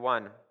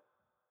 31.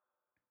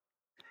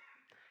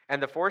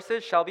 And the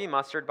forces shall be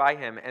mustered by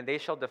him, and they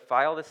shall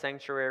defile the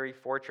sanctuary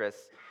fortress.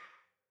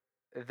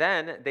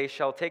 Then they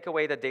shall take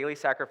away the daily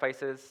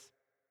sacrifices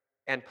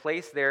and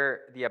placed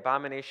there the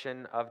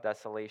abomination of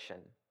desolation.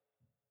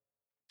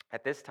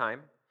 At this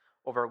time,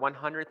 over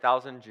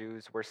 100,000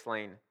 Jews were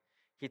slain.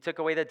 He took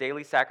away the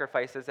daily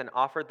sacrifices and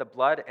offered the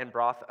blood and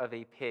broth of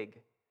a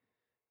pig,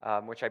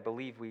 which I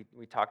believe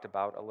we talked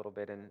about a little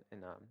bit in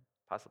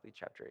possibly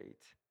chapter 8.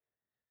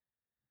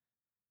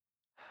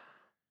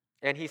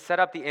 And he set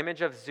up the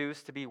image of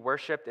Zeus to be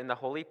worshipped in the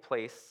holy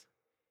place.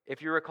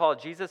 If you recall,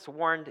 Jesus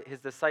warned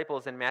his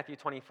disciples in Matthew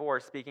 24,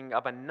 speaking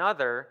of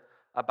another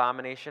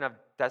abomination of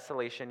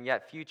desolation,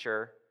 yet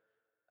future,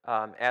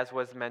 as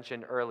was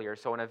mentioned earlier.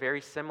 So in a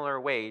very similar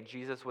way,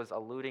 Jesus was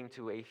alluding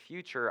to a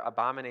future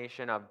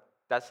abomination of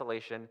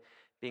desolation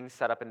being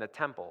set up in the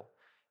temple.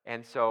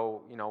 And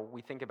so,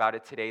 we think about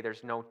it today,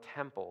 there's no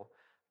temple.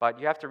 But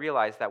you have to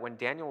realize that when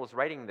Daniel was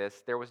writing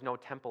this, there was no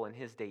temple in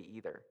his day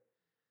either.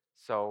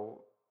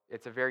 So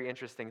it's a very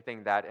interesting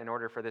thing that in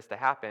order for this to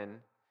happen,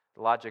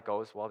 the logic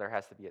goes, well, there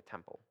has to be a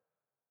temple.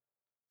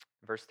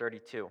 Verse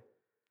 32.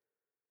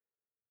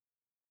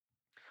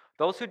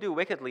 Those who do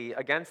wickedly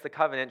against the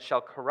covenant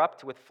shall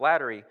corrupt with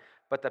flattery,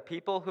 but the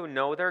people who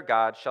know their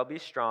God shall be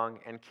strong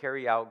and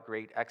carry out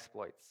great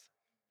exploits.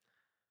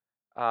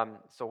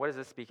 So what is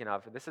this speaking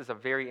of? This is a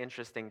very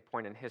interesting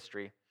point in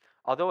history.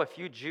 Although a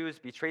few Jews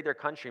betrayed their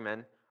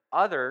countrymen,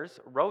 others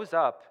rose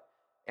up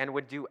and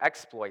would do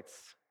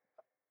exploits.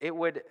 It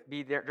would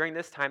be during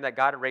this time that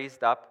God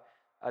raised up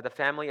the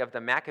family of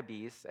the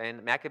Maccabees,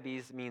 and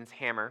Maccabees means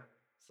hammer,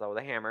 so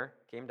the hammer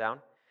came down.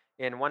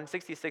 In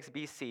 166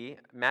 BC,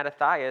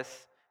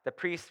 Mattathias, the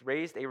priest,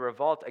 raised a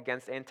revolt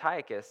against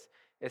Antiochus.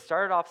 It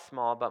started off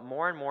small, but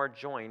more and more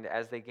joined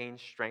as they gained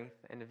strength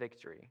and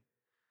victory.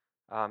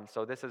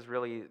 So this is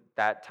really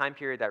that time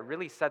period that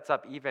really sets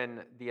up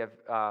even the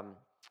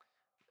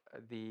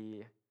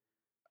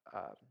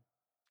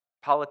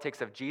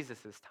politics of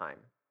Jesus' time,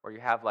 where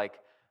you have like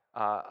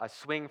a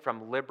swing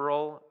from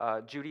liberal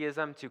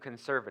Judaism to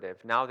conservative.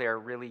 Now they're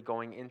really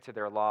going into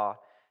their law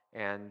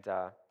and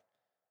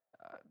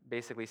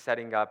basically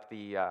setting up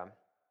the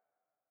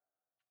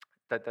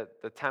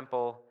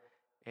temple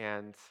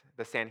and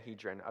the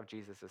Sanhedrin of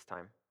Jesus'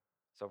 time.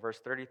 So verse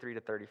 33 to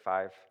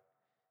 35,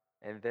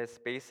 and this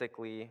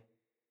basically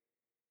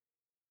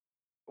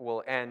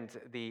will end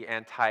the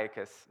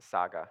Antiochus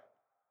saga.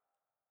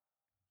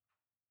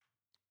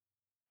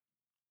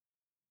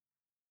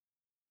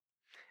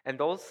 And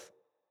those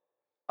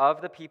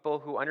of the people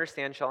who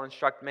understand shall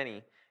instruct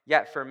many,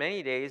 yet for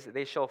many days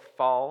they shall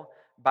fall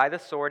by the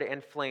sword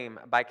and flame,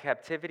 by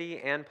captivity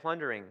and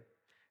plundering.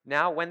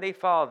 Now when they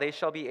fall, they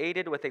shall be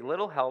aided with a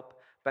little help,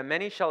 but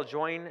many shall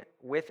join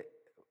with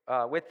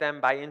them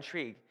by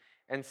intrigue.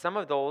 And some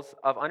of those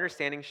of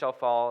understanding shall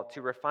fall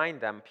to refine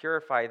them,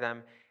 purify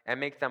them, and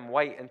make them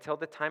white until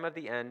the time of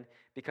the end,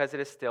 because it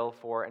is still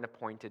for an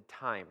appointed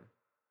time.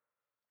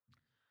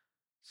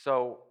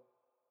 So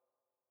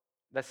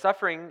the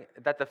suffering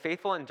that the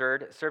faithful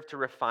endured served to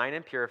refine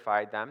and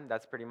purify them.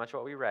 That's pretty much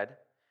what we read.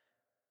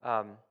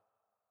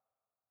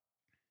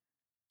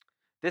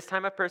 This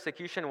time of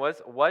persecution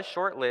was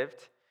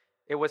short-lived.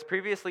 It was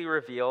previously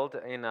revealed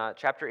in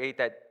chapter 8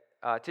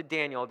 that to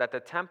Daniel that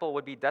the temple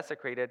would be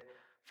desecrated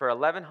for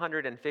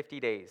 1,150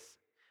 days.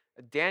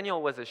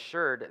 Daniel was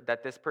assured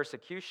that this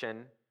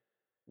persecution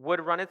would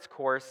run its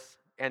course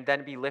and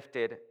then be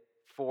lifted,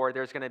 for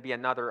there's going to be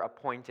another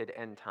appointed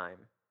end time.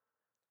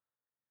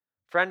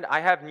 Friend, I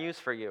have news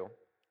for you.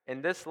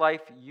 In this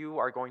life, you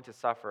are going to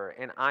suffer,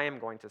 and I am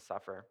going to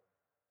suffer.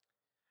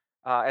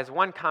 As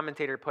one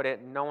commentator put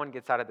it, no one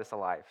gets out of this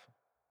alive.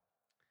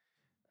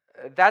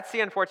 That's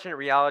the unfortunate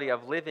reality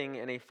of living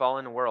in a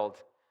fallen world.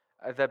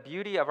 The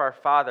beauty of our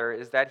Father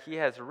is that He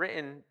has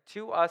written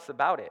to us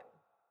about it.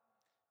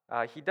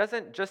 He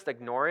doesn't just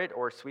ignore it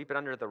or sweep it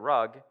under the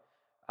rug,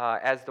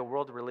 as the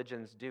world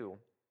religions do.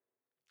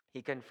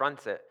 He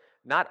confronts it.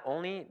 Not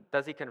only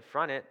does He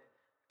confront it,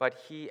 but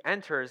He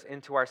enters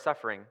into our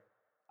suffering.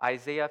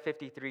 Isaiah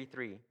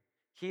 53:3.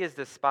 He is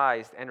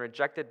despised and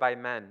rejected by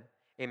men,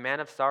 a man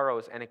of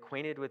sorrows and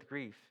acquainted with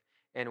grief,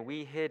 and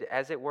we hid,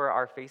 as it were,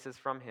 our faces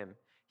from Him.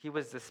 He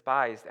was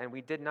despised, and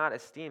we did not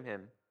esteem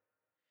Him.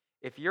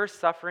 If you're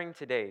suffering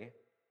today,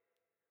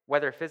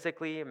 whether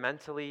physically,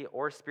 mentally,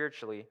 or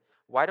spiritually,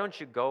 why don't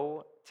you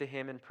go to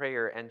Him in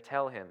prayer and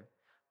tell Him?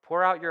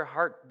 Pour out your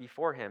heart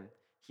before Him.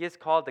 He is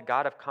called the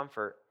God of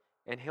comfort,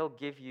 and He'll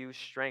give you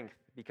strength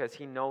because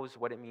He knows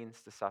what it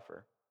means to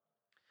suffer.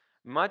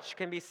 Much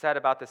can be said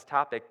about this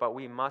topic, but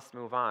we must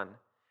move on.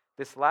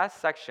 This last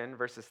section,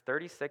 verses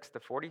 36 to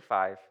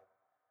 45,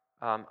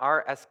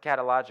 are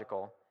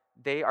eschatological.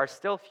 They are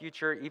still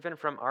future even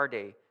from our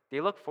day.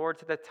 They look forward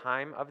to the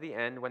time of the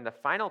end when the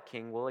final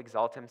king will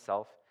exalt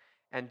himself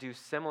and do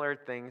similar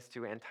things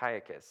to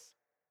Antiochus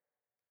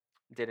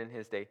did in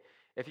his day.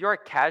 If you are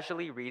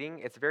casually reading,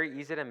 it's very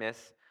easy to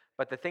miss,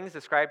 but the things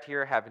described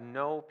here have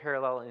no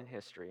parallel in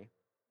history.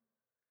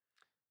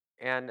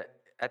 And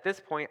at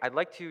this point, I'd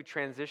like to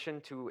transition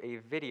to a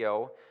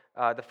video.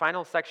 The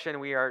final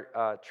section we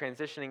are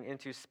transitioning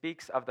into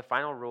speaks of the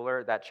final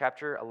ruler that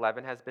chapter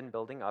 11 has been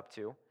building up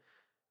to,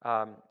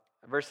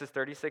 verses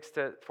 36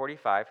 to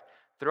 45.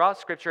 Throughout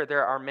Scripture,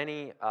 there are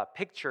many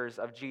pictures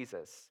of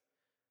Jesus.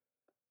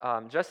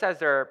 Just as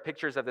there are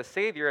pictures of the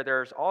Savior,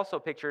 there's also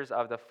pictures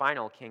of the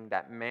final king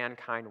that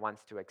mankind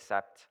wants to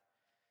accept.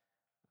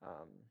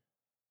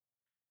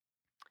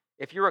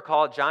 If you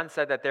recall, John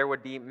said that there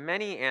would be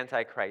many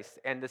antichrists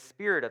and the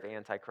spirit of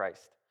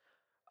antichrist.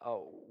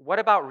 What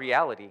about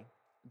reality?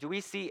 Do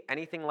we see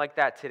anything like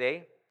that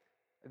today?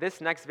 This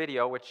next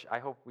video, which I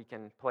hope we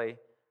can play,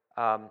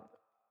 I'm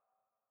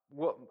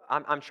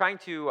trying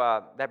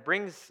to, that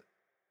brings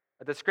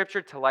the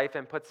Scripture to life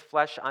and puts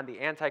flesh on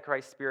the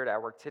antichrist spirit at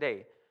work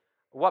today.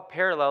 What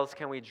parallels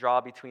can we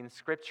draw between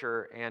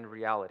Scripture and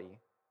reality?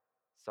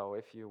 So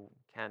if you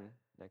can,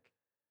 Nick.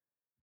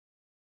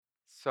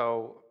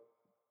 So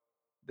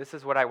this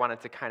is what I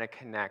wanted to kind of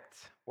connect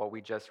what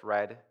we just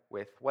read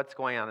with what's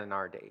going on in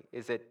our day.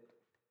 Is it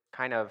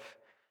kind of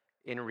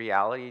in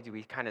reality? Do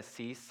we kind of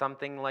see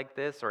something like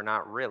this or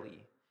not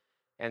really?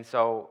 And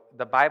so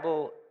the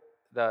Bible,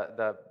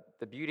 the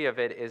beauty of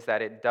it is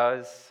that it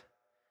does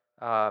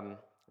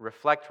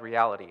reflect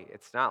reality.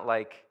 It's not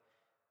like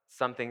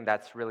something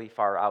that's really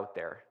far out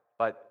there.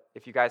 But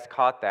if you guys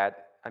caught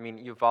that, I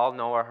mean, Yuval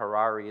Noah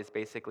Harari is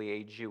basically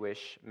a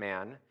Jewish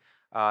man.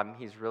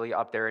 He's really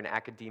up there in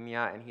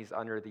academia, and he's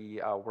under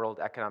the World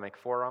Economic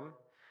Forum,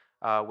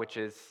 which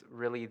is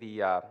really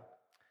the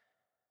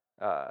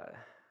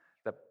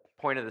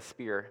point of the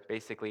spear,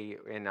 basically,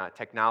 in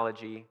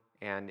technology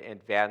and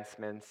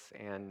advancements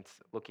and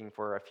looking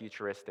for a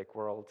futuristic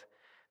world.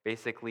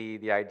 Basically,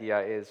 the idea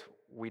is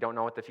we don't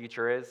know what the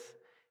future is.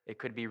 It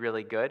could be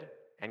really good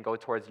and go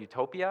towards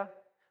utopia,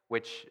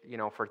 which,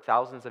 for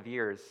thousands of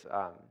years,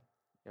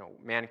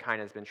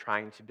 mankind has been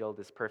trying to build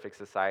this perfect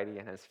society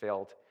and has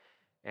failed.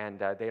 And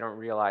they don't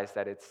realize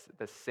that it's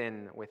the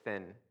sin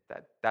within,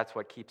 that's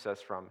what keeps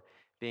us from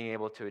being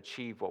able to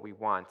achieve what we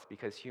want,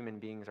 because human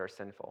beings are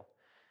sinful.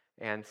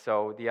 And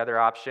so the other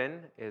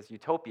option is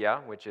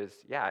utopia, which is,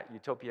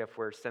 utopia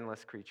for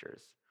sinless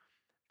creatures.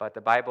 But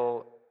the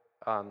Bible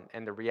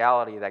and the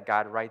reality that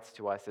God writes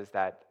to us is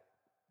that,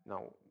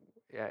 no,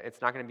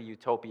 it's not going to be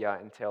utopia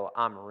until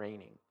I'm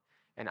reigning,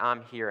 and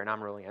I'm here, and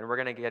I'm ruling. And we're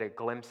going to get a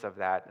glimpse of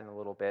that in a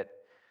little bit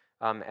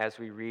as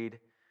we read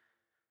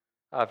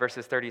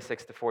verses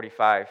 36 to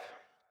 45.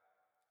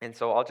 And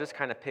so I'll just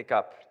kind of pick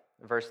up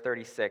verse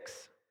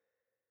 36.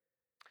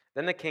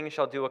 Then the king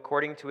shall do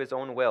according to his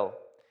own will.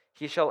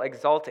 He shall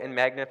exalt and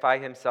magnify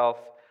himself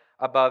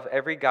above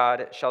every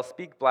god, shall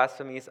speak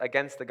blasphemies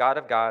against the God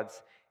of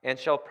gods, and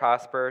shall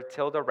prosper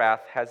till the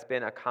wrath has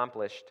been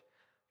accomplished.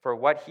 For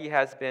what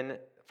has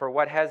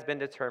been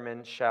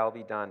determined shall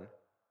be done.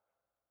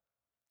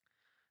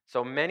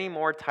 So many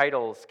more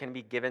titles can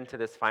be given to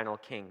this final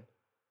king.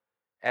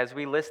 As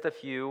we list a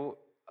few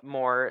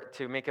more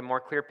to make a more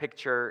clear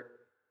picture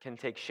can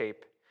take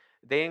shape.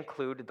 They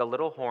include the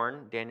little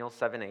horn, Daniel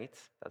 7:8,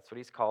 that's what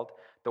he's called,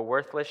 the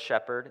worthless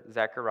shepherd,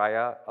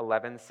 Zechariah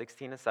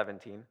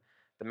 11:16-17,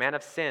 the man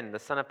of sin, the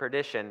son of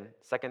perdition,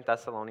 2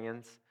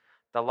 Thessalonians,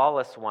 the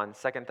lawless one,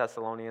 2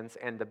 Thessalonians,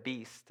 and the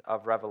beast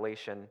of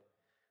Revelation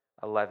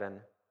 11.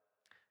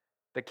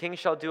 The king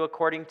shall do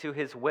according to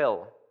his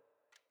will.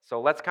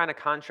 So let's kind of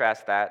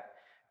contrast that.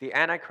 The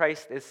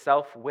Antichrist is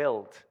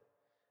self-willed.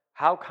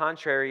 How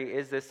contrary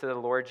is this to the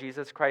Lord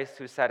Jesus Christ,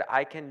 who said,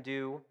 I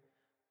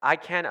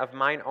can of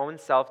mine own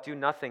self do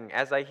nothing.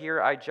 As I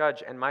hear, I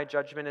judge, and my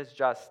judgment is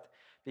just,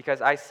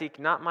 because I seek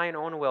not mine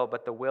own will,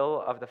 but the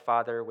will of the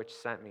Father which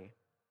sent me.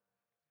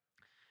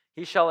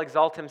 He shall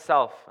exalt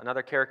himself,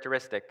 another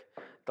characteristic.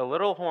 The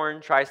little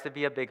horn tries to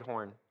be a big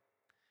horn.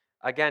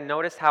 Again,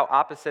 notice how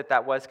opposite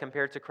that was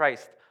compared to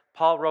Christ.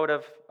 Paul wrote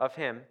of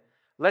him,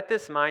 let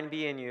this mind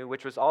be in you,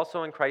 which was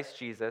also in Christ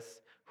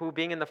Jesus, who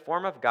being in the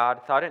form of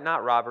God, thought it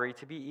not robbery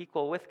to be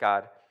equal with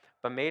God,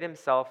 but made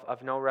himself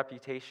of no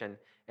reputation,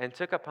 and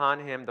took upon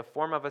him the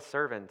form of a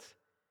servant,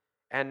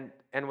 and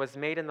was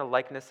made in the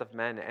likeness of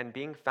men, and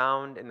being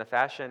found in the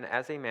fashion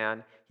as a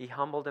man, he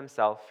humbled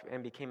himself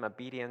and became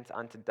obedient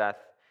unto death,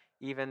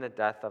 even the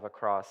death of a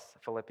cross.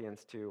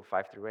 Philippians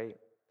 2:5-8.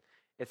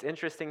 It's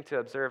interesting to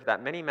observe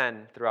that many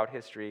men throughout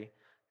history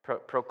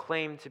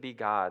proclaimed to be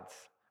gods,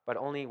 but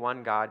only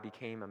one God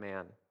became a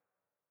man,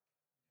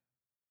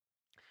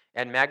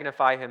 and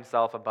magnify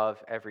himself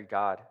above every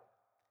god.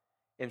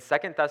 In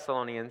 2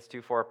 Thessalonians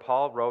 2:4,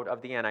 Paul wrote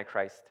of the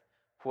Antichrist,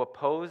 who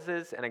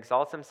opposes and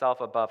exalts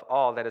himself above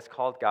all that is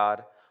called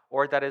God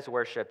or that is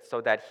worshipped,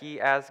 so that he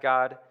as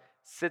God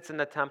sits in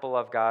the temple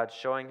of God,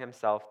 showing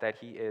himself that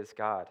he is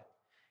God.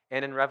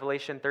 And in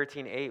Revelation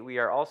 13:8, we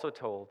are also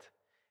told,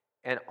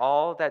 and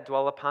all that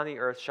dwell upon the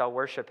earth shall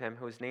worship him,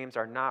 whose names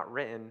are not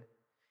written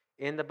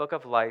in the book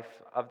of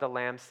life of the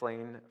Lamb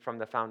slain from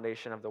the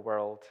foundation of the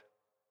world.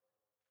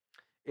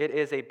 It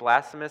is a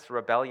blasphemous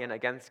rebellion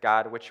against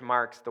God, which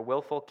marks the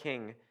willful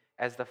king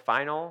as the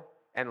final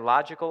and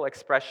logical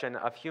expression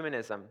of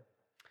humanism.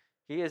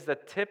 He is the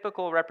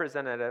typical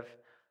representative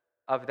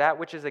of that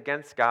which is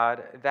against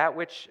God, that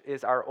which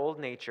is our old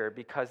nature,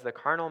 because the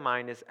carnal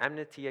mind is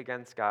enmity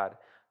against God,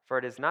 for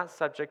it is not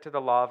subject to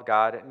the law of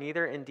God,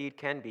 neither indeed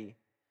can be.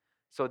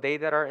 So they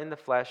that are in the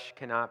flesh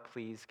cannot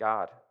please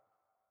God.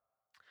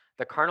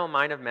 The carnal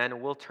mind of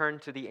men will turn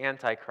to the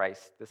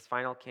Antichrist, this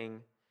final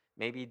king,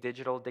 maybe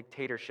digital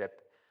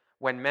dictatorship.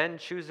 When men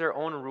choose their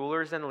own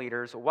rulers and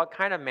leaders, what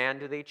kind of man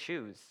do they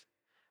choose?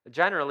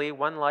 Generally,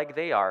 one like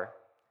they are.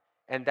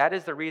 And that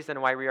is the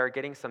reason why we are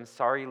getting some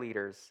sorry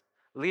leaders.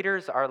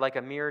 Leaders are like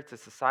a mirror to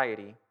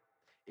society.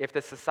 If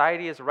the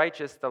society is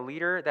righteous, the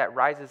leader that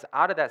rises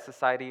out of that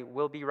society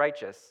will be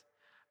righteous.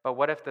 But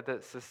what if the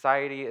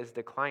society is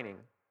declining?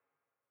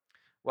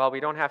 Well, we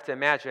don't have to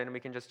imagine. We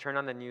can just turn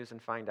on the news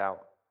and find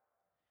out.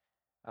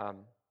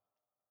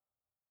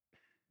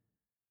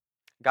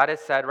 God has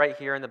said right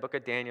here in the book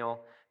of Daniel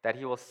that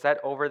he will set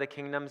over the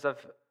kingdoms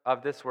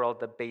of this world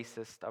the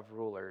basest of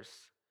rulers.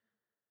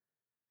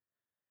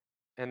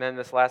 And then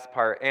this last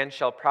part, and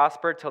shall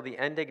prosper till the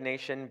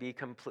indignation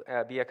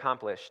be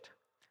accomplished.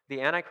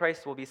 The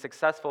Antichrist will be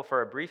successful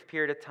for a brief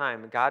period of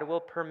time. God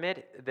will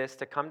permit this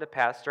to come to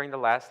pass during the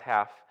last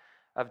half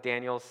of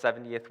Daniel's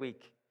 70th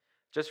week.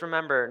 Just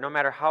remember, no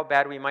matter how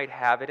bad we might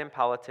have it in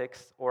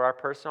politics or our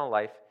personal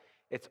life,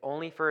 it's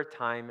only for a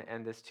time,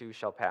 and this too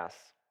shall pass.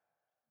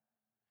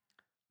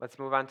 Let's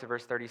move on to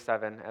verse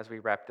 37 as we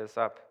wrap this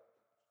up.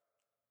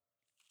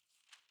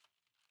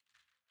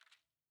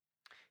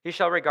 He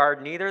shall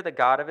regard neither the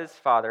God of his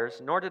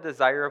fathers, nor the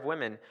desire of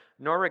women,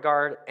 nor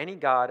regard any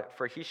God,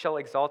 for he shall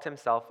exalt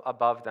himself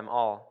above them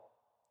all.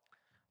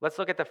 Let's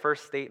look at the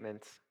first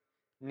statement.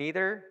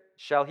 Neither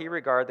shall he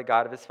regard the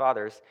God of his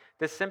fathers.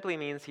 This simply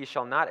means he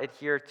shall not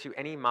adhere to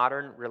any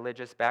modern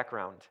religious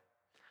background.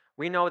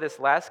 We know this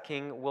last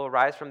king will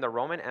rise from the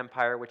Roman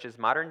Empire, which is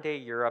modern-day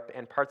Europe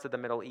and parts of the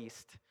Middle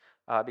East,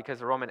 because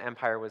the Roman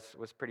Empire was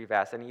pretty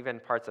vast, and even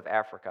parts of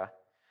Africa.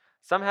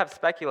 Some have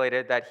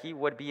speculated that he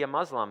would be a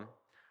Muslim.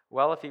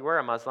 Well, if he were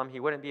a Muslim,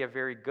 he wouldn't be a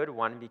very good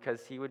one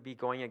because he would be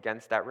going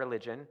against that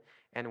religion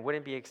and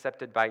wouldn't be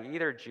accepted by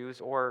either Jews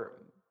or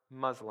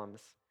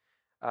Muslims.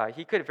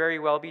 He could very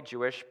well be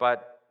Jewish,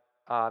 but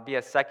be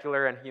a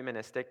secular and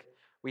humanistic.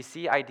 We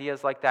see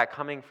ideas like that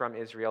coming from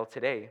Israel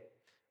today,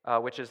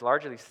 which is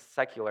largely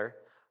secular.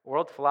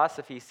 World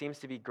philosophy seems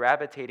to be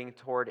gravitating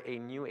toward a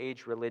New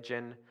Age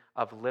religion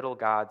of little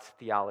gods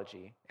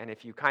theology. And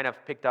if you kind of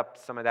picked up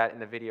some of that in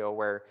the video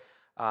where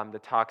the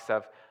talks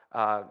of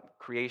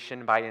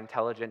creation by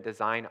intelligent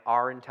design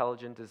are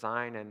intelligent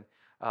design, and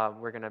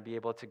we're going to be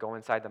able to go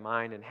inside the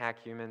mind and hack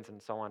humans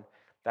and so on.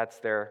 That's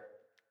their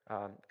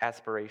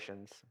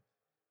aspirations.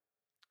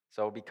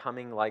 So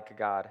becoming like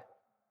God.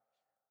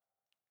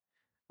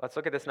 Let's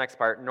look at this next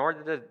part. Nor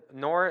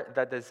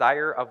the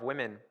desire of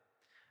women.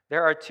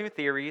 There are two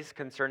theories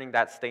concerning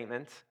that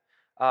statement.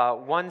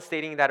 One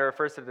stating that it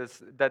refers to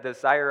the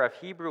desire of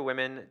Hebrew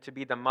women to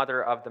be the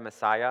mother of the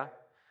Messiah.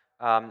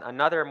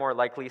 Another more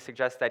likely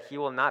suggests that he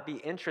will not be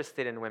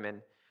interested in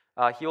women.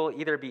 He will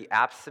either be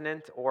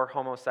abstinent or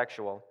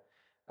homosexual.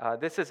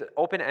 This is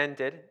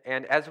open-ended,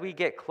 and as we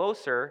get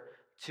closer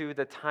to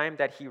the time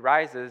that he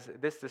rises,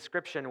 this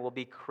description will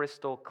be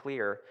crystal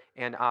clear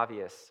and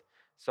obvious.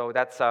 So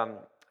that's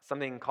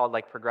something called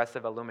like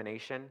progressive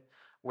illumination,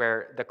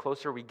 where the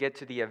closer we get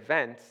to the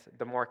event,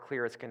 the more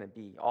clear it's going to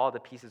be. All the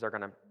pieces are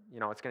going to,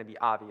 it's going to be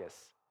obvious.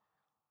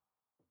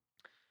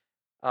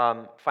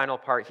 Final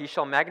part, he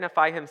shall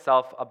magnify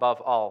himself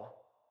above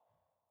all.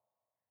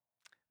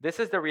 This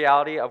is the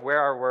reality of where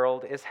our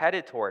world is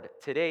headed toward.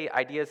 Today,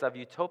 ideas of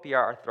utopia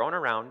are thrown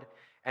around,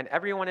 and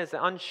everyone is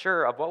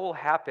unsure of what will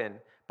happen,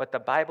 but the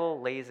Bible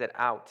lays it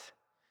out.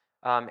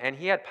 And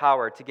he had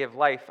power to give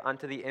life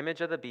unto the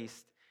image of the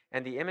beast,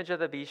 and the image of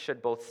the beast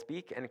should both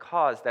speak and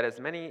cause that as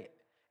many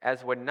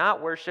as would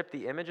not worship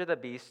the image of the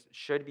beast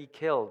should be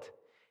killed.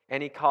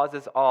 And he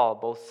causes all,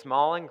 both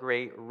small and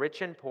great,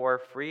 rich and poor,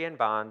 free and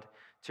bond,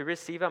 to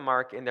receive a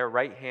mark in their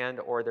right hand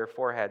or their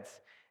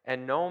foreheads.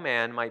 And no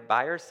man might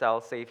buy or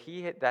sell save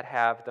he that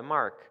have the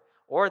mark,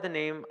 or the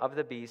name of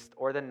the beast,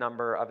 or the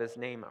number of his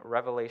name.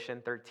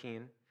 Revelation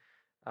 13,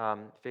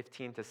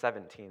 15 to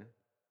 17.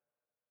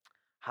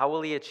 How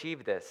will he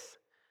achieve this?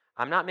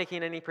 I'm not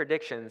making any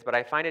predictions, but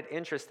I find it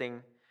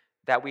interesting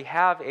that we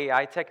have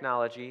AI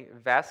technology,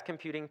 vast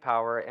computing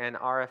power, and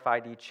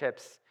RFID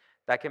chips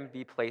that can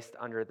be placed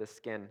under the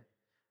skin.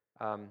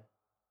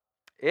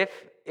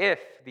 If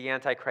the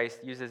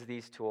Antichrist uses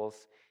these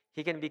tools,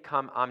 he can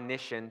become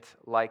omniscient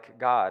like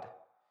God.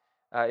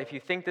 If you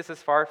think this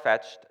is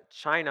far-fetched,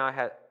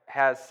 China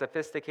has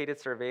sophisticated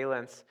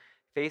surveillance,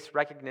 face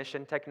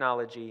recognition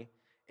technology,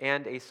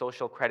 and a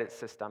social credit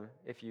system,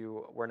 if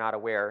you were not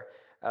aware.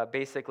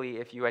 Basically,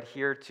 if you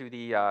adhere to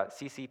the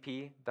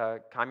CCP,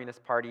 the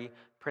Communist Party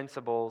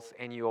principles,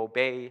 and you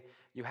obey,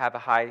 you have a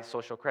high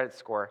social credit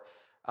score.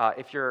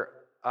 If you're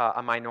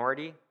a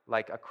minority,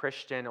 like a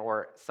Christian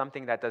or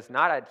something that does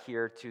not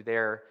adhere to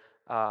their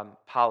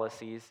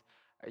policies,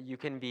 you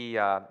can be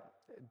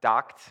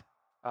docked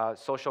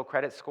social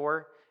credit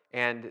score,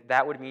 and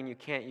that would mean you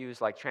can't use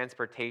like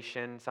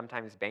transportation,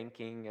 sometimes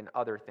banking, and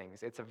other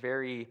things. It's a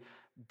very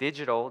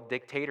digital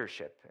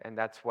dictatorship, and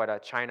that's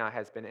what China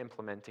has been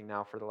implementing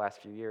now for the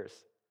last few years.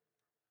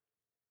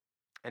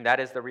 And that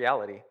is the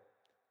reality.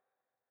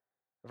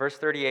 Verse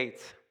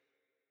 38.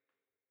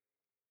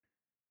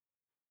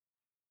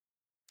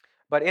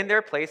 But in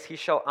their place he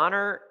shall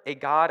honor a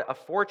god of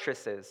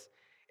fortresses,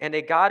 and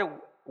a god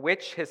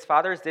which his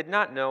fathers did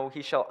not know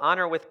he shall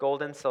honor with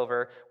gold and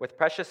silver, with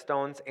precious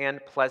stones and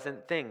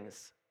pleasant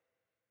things.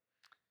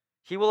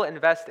 He will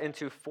invest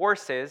into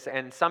forces,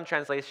 and some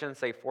translations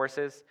say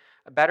forces.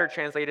 Better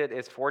translated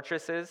is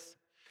fortresses.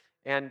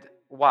 And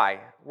why?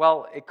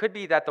 Well, it could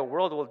be that the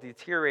world will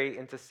deteriorate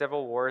into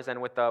civil wars,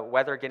 and with the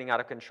weather getting out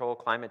of control,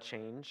 climate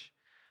change,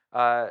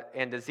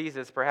 and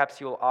diseases, perhaps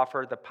he will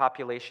offer the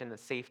population the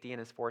safety in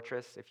his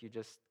fortress if you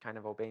just kind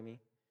of obey me.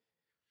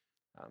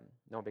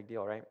 No big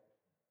deal, right?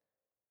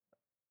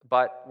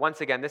 But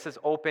once again, this is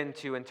open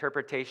to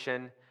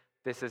interpretation.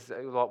 This is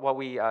what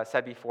we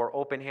said before,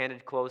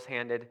 open-handed,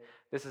 closed-handed.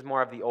 This is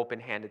more of the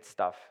open-handed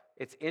stuff.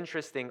 It's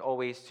interesting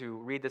always to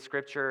read the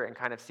scripture and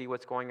kind of see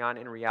what's going on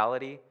in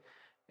reality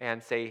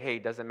and say, hey,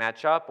 does it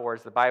match up, or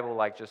is the Bible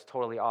like just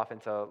totally off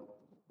into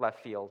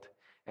left field?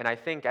 And I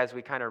think as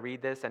we kind of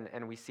read this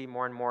and we see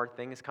more and more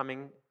things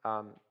coming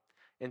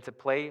into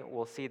play,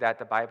 we'll see that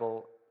the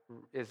Bible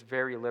is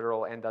very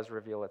literal and does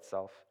reveal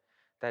itself,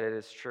 that it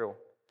is true.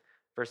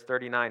 Verse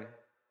 39.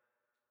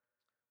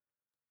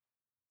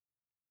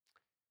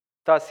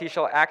 Thus he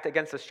shall act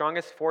against the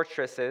strongest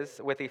fortresses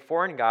with a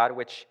foreign god,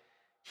 which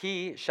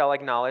he shall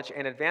acknowledge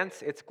and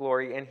advance its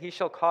glory, and he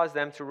shall cause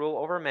them to rule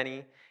over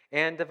many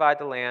and divide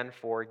the land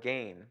for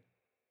gain.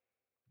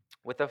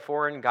 With a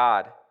foreign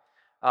god.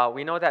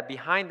 We know that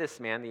behind this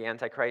man, the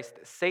Antichrist,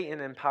 Satan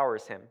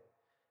empowers him.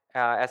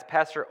 As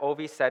Pastor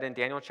Ovi said in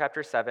Daniel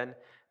chapter 7,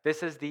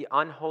 this is the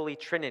unholy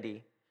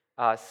trinity.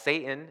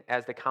 Satan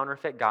as the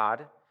counterfeit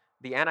God,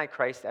 the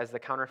Antichrist as the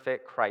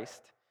counterfeit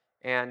Christ,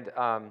 and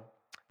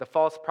the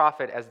false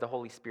prophet as the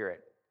Holy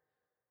Spirit.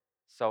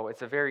 So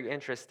it's a very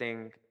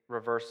interesting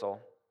reversal.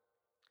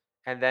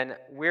 And then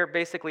we're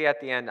basically at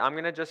the end. I'm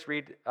going to just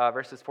read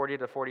verses 40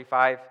 to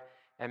 45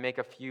 and make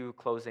a few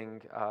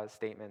closing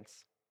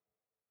statements.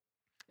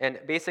 And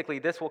basically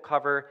this will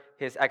cover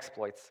his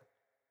exploits.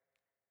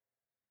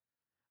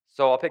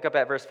 So I'll pick up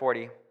at verse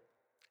 40.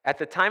 At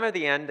the time of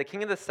the end, the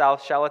king of the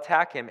south shall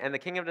attack him, and the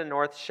king of the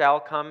north shall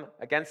come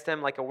against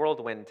him like a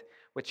whirlwind,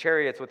 with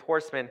chariots, with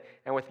horsemen,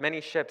 and with many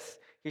ships.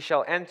 He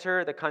shall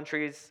enter the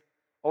countries,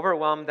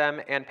 overwhelm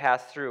them, and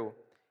pass through.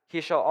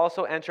 He shall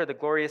also enter the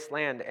glorious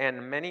land,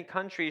 and many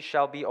countries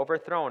shall be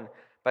overthrown,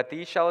 but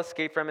these shall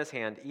escape from his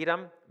hand,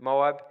 Edom,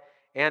 Moab,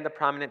 and the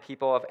prominent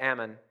people of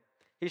Ammon.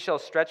 He shall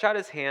stretch out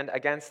his hand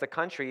against the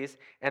countries,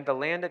 and the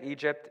land of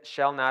Egypt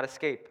shall not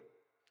escape.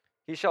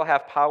 He shall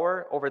have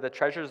power over the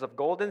treasures of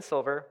gold and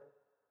silver,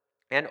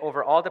 and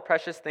over all the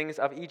precious things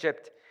of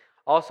Egypt.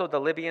 Also the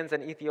Libyans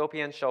and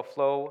Ethiopians shall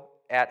follow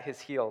at his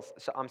heels.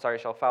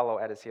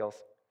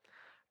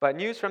 But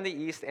news from the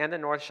east and the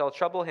north shall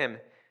trouble him.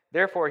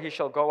 Therefore he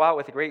shall go out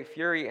with great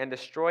fury and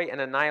destroy and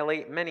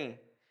annihilate many.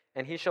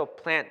 And he shall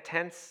plant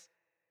tents.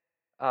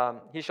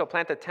 He shall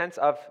plant the tents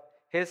of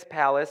his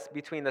palace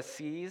between the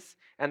seas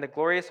and the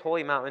glorious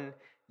holy mountain.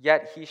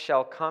 Yet he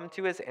shall come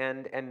to his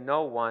end, and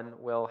no one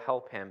will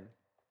help him.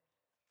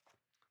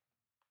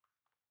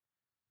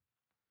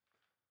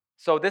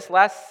 So this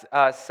last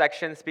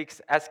section speaks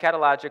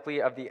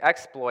eschatologically of the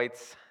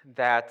exploits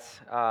that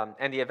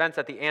and the events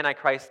that the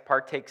Antichrist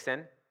partakes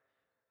in.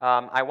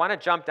 I want to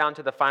jump down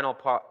to the final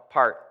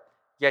part.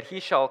 Yet he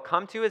shall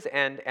come to his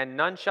end, and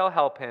none shall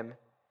help him.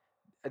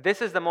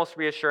 This is the most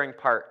reassuring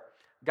part.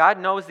 God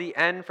knows the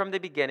end from the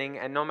beginning,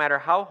 and no matter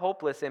how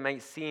hopeless it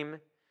might seem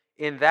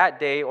in that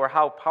day, or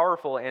how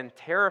powerful and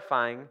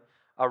terrifying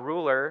a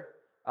ruler,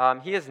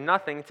 he is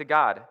nothing to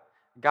God.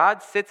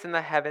 God sits in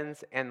the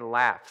heavens and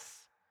laughs.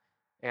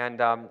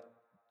 And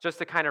just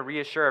to kind of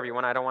reassure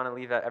everyone, I don't want to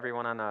leave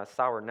everyone on a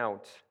sour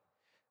note.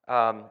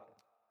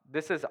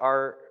 This is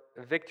our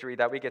victory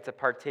that we get to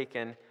partake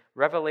in.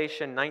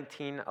 Revelation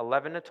 19,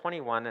 11 to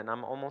 21, and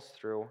I'm almost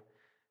through.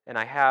 And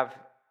I have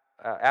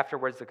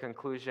afterwards the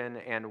conclusion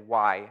and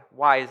why.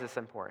 Why is this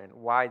important?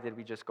 Why did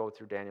we just go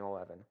through Daniel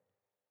 11?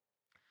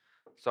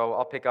 So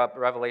I'll pick up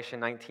Revelation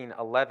 19,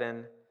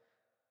 11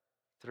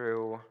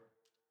 through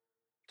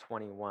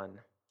 21.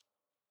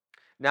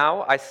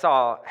 Now I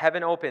saw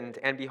heaven opened,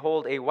 and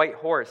behold, a white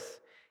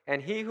horse,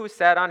 and he who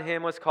sat on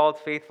him was called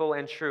Faithful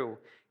and True,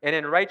 and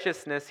in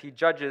righteousness he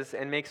judges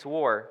and makes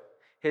war.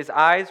 His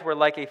eyes were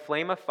like a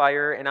flame of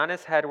fire, and on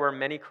his head were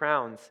many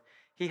crowns.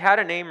 He had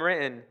a name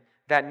written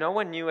that no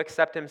one knew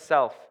except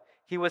himself.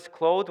 He was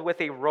clothed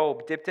with a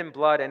robe dipped in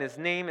blood, and his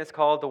name is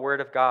called the Word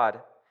of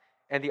God.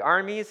 And the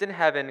armies in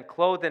heaven,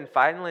 clothed in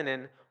fine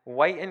linen,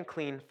 white and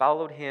clean,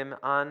 followed him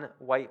on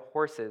white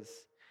horses.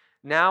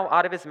 Now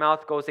out of his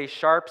mouth goes a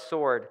sharp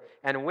sword,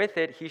 and with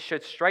it he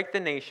should strike the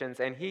nations,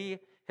 and he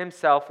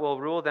himself will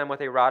rule them with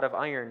a rod of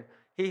iron.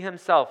 He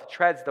himself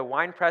treads the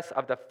winepress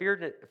of the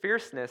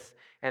fierceness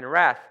and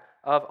wrath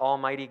of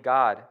Almighty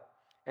God.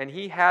 And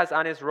he has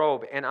on his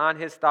robe and on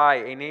his thigh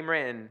a name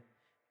written,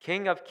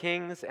 King of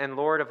Kings and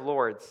Lord of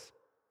Lords.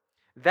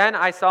 Then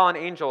I saw an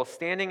angel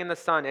standing in the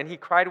sun, and he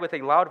cried with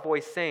a loud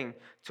voice, saying,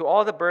 to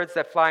all the birds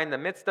that fly in the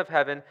midst of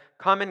heaven,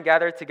 come and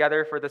gather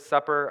together for the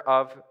supper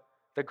of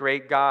the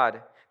great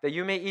God, that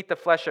you may eat the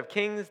flesh of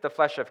kings, the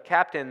flesh of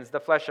captains, the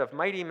flesh of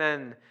mighty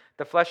men,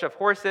 the flesh of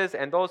horses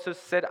and those who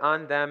sit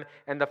on them,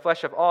 and the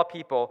flesh of all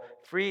people,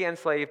 free and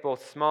slave,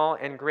 both small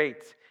and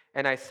great.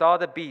 And I saw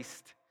the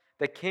beast,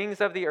 the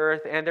kings of the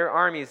earth and their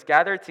armies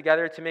gathered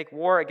together to make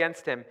war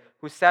against him,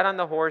 who sat on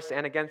the horse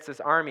and against his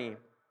army.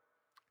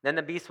 Then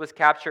the beast was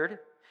captured,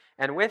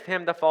 and with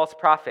him the false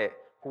prophet,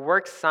 who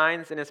worked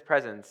signs in his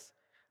presence,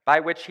 by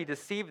which he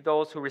deceived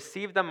those who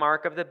received the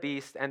mark of the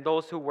beast and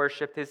those who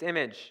worshipped his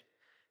image.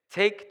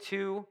 These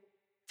two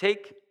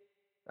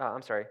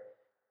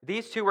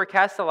were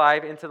cast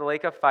alive into the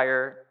lake of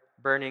fire,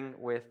 burning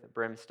with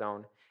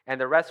brimstone. And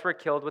the rest were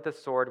killed with a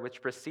sword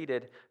which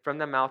proceeded from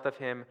the mouth of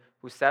him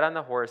who sat on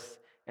the horse,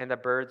 and the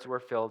birds were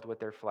filled with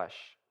their flesh.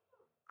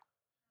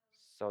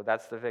 So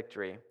that's the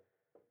victory.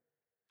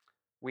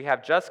 We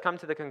have just come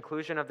to the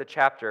conclusion of the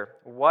chapter.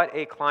 What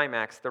a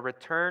climax, the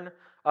return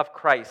of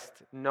Christ.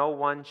 No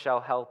one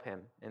shall help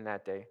him in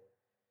that day.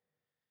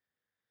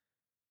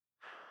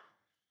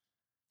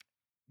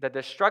 The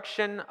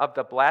destruction of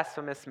the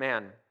blasphemous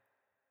man.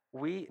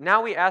 We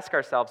ask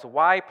ourselves,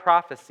 why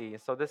prophecy?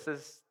 So this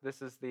is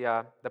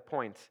the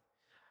point.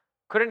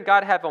 Couldn't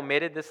God have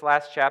omitted this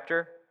last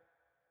chapter?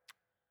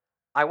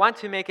 I want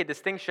to make a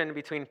distinction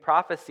between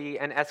prophecy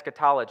and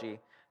eschatology.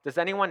 Does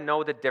anyone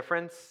know the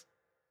difference?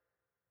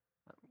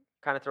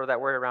 Kind of throw that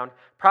word around.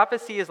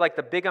 Prophecy is like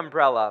the big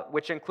umbrella,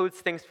 which includes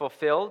things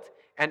fulfilled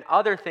and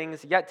other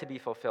things yet to be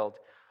fulfilled,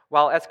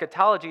 while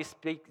eschatology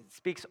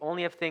speaks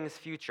only of things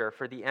future,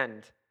 for the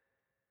end.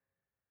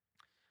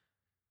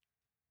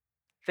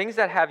 Things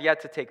that have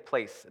yet to take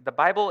place. The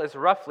Bible is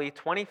roughly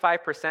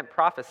 25%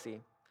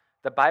 prophecy.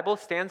 The Bible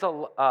stands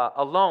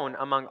alone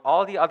among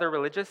all the other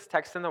religious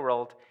texts in the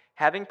world,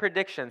 having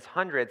predictions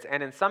hundreds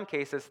and in some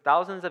cases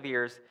thousands of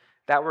years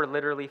that were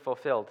literally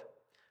fulfilled.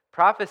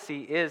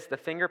 Prophecy is the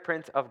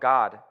fingerprint of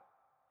God.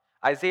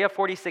 Isaiah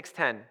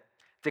 46:10,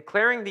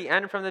 declaring the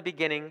end from the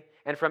beginning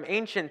and from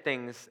ancient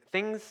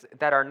things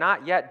that are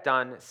not yet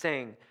done,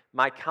 saying,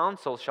 my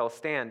counsel shall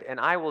stand, and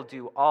I will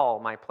do all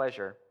my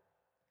pleasure.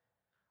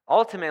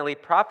 Ultimately,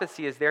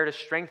 prophecy is there to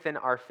strengthen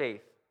our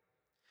faith.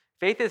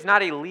 Faith is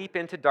not a leap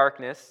into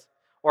darkness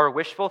or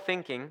wishful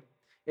thinking.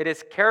 It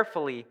is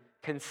carefully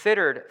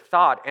considered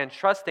thought and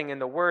trusting in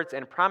the words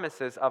and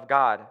promises of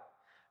God.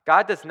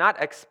 God does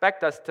not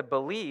expect us to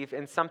believe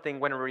in something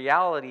when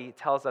reality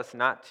tells us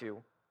not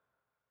to.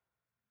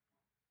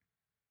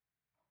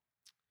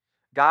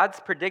 God's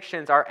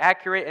predictions are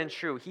accurate and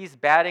true. He's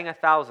batting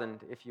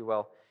 1,000, if you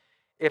will.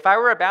 If I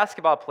were a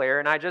basketball player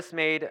and I just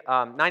made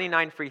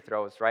 99 free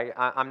throws, right?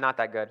 I'm not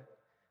that good,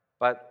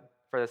 but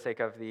for the sake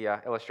of the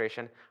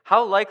illustration,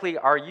 how likely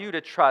are you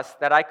to trust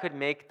that I could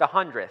make the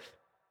 100th?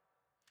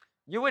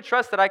 You would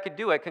trust that I could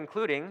do it,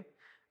 concluding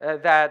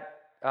that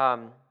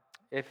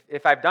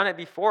if I've done it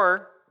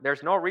before,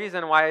 there's no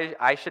reason why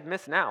I should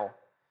miss now.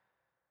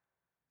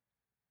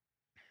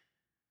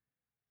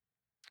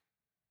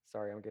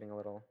 Sorry, I'm getting a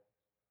little...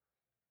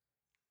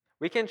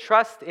 We can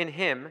trust in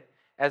him.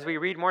 As we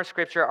read more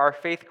scripture, our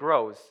faith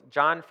grows.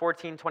 John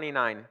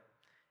 14:29.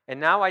 And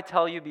now I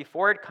tell you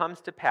before it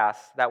comes to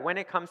pass, that when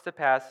it comes to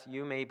pass,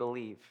 you may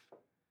believe.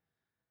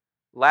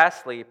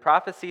 Lastly,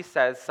 prophecy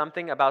says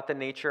something about the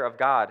nature of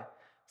God.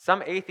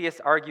 Some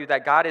atheists argue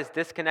that God is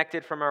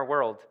disconnected from our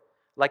world,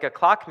 like a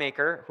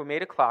clockmaker who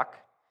made a clock,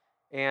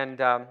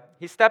 and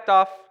he stepped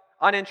off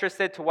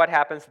uninterested to what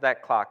happens to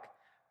that clock.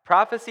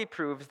 Prophecy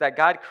proves that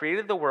God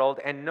created the world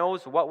and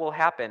knows what will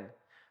happen.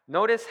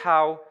 Notice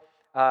how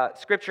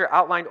Scripture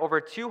outlined over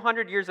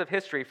 200 years of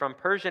history from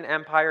Persian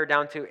Empire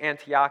down to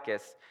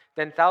Antiochus,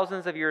 then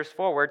thousands of years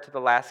forward to the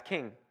last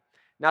king.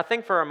 Now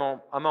think for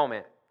a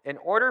moment. In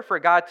order for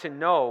God to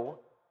know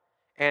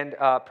and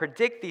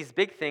predict these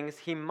big things,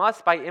 he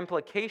must, by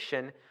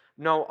implication,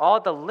 know all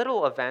the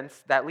little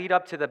events that lead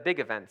up to the big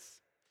events.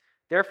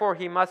 Therefore,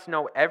 he must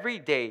know every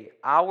day,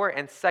 hour,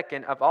 and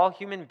second of all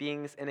human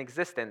beings in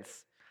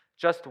existence.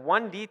 Just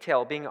one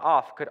detail being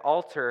off could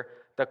alter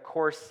the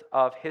course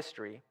of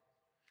history.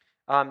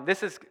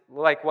 This is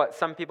like what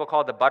some people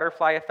call the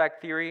butterfly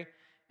effect theory,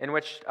 in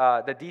which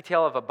the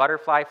detail of a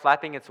butterfly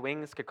flapping its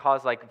wings could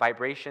cause like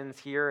vibrations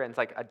here, and it's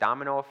like a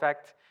domino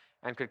effect,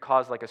 and could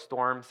cause like a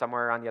storm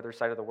somewhere on the other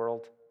side of the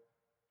world.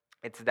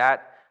 It's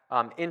that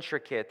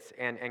intricate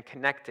and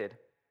connected.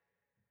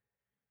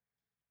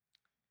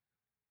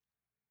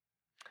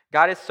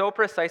 God is so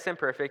precise and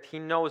perfect, he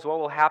knows what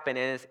will happen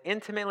and is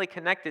intimately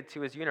connected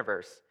to his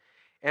universe,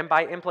 and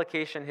by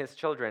implication his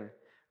children,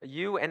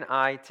 you and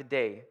I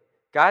today.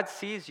 God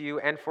sees you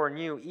and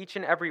foreknew each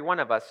and every one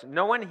of us.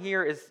 No one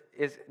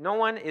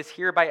is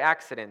here by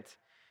accident.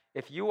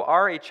 If you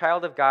are a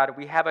child of God,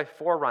 we have a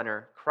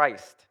forerunner,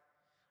 Christ,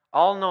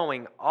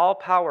 all-knowing,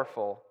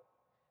 all-powerful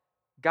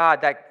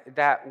God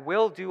that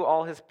will do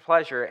all his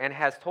pleasure and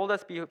has told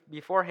us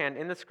beforehand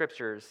in the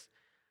scriptures,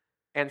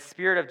 and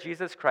Spirit of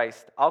Jesus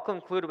Christ. I'll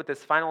conclude with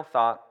this final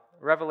thought,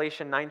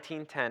 Revelation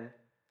 19:10.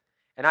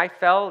 And I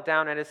fell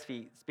down at his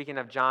feet, speaking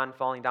of John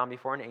falling down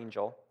before an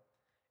angel.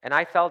 And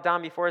I fell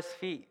down before his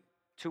feet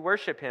to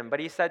worship him. But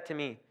he said to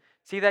me,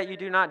 See that you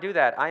do not do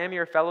that. I am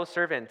your fellow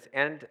servant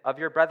and of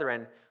your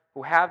brethren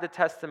who have the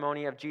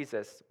testimony of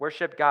Jesus.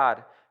 Worship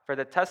God, for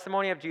the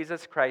testimony of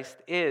Jesus Christ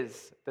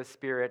is the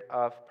spirit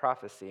of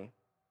prophecy.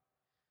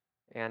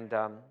 And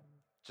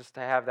just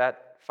to have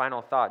that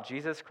final thought,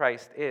 Jesus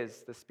Christ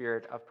is the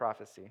spirit of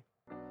prophecy.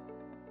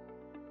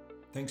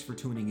 Thanks for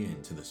tuning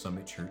in to the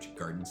Summit Church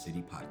Garden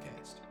City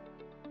podcast.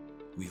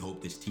 We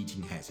hope this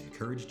teaching has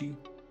encouraged you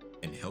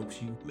and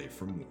helps you live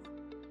for more.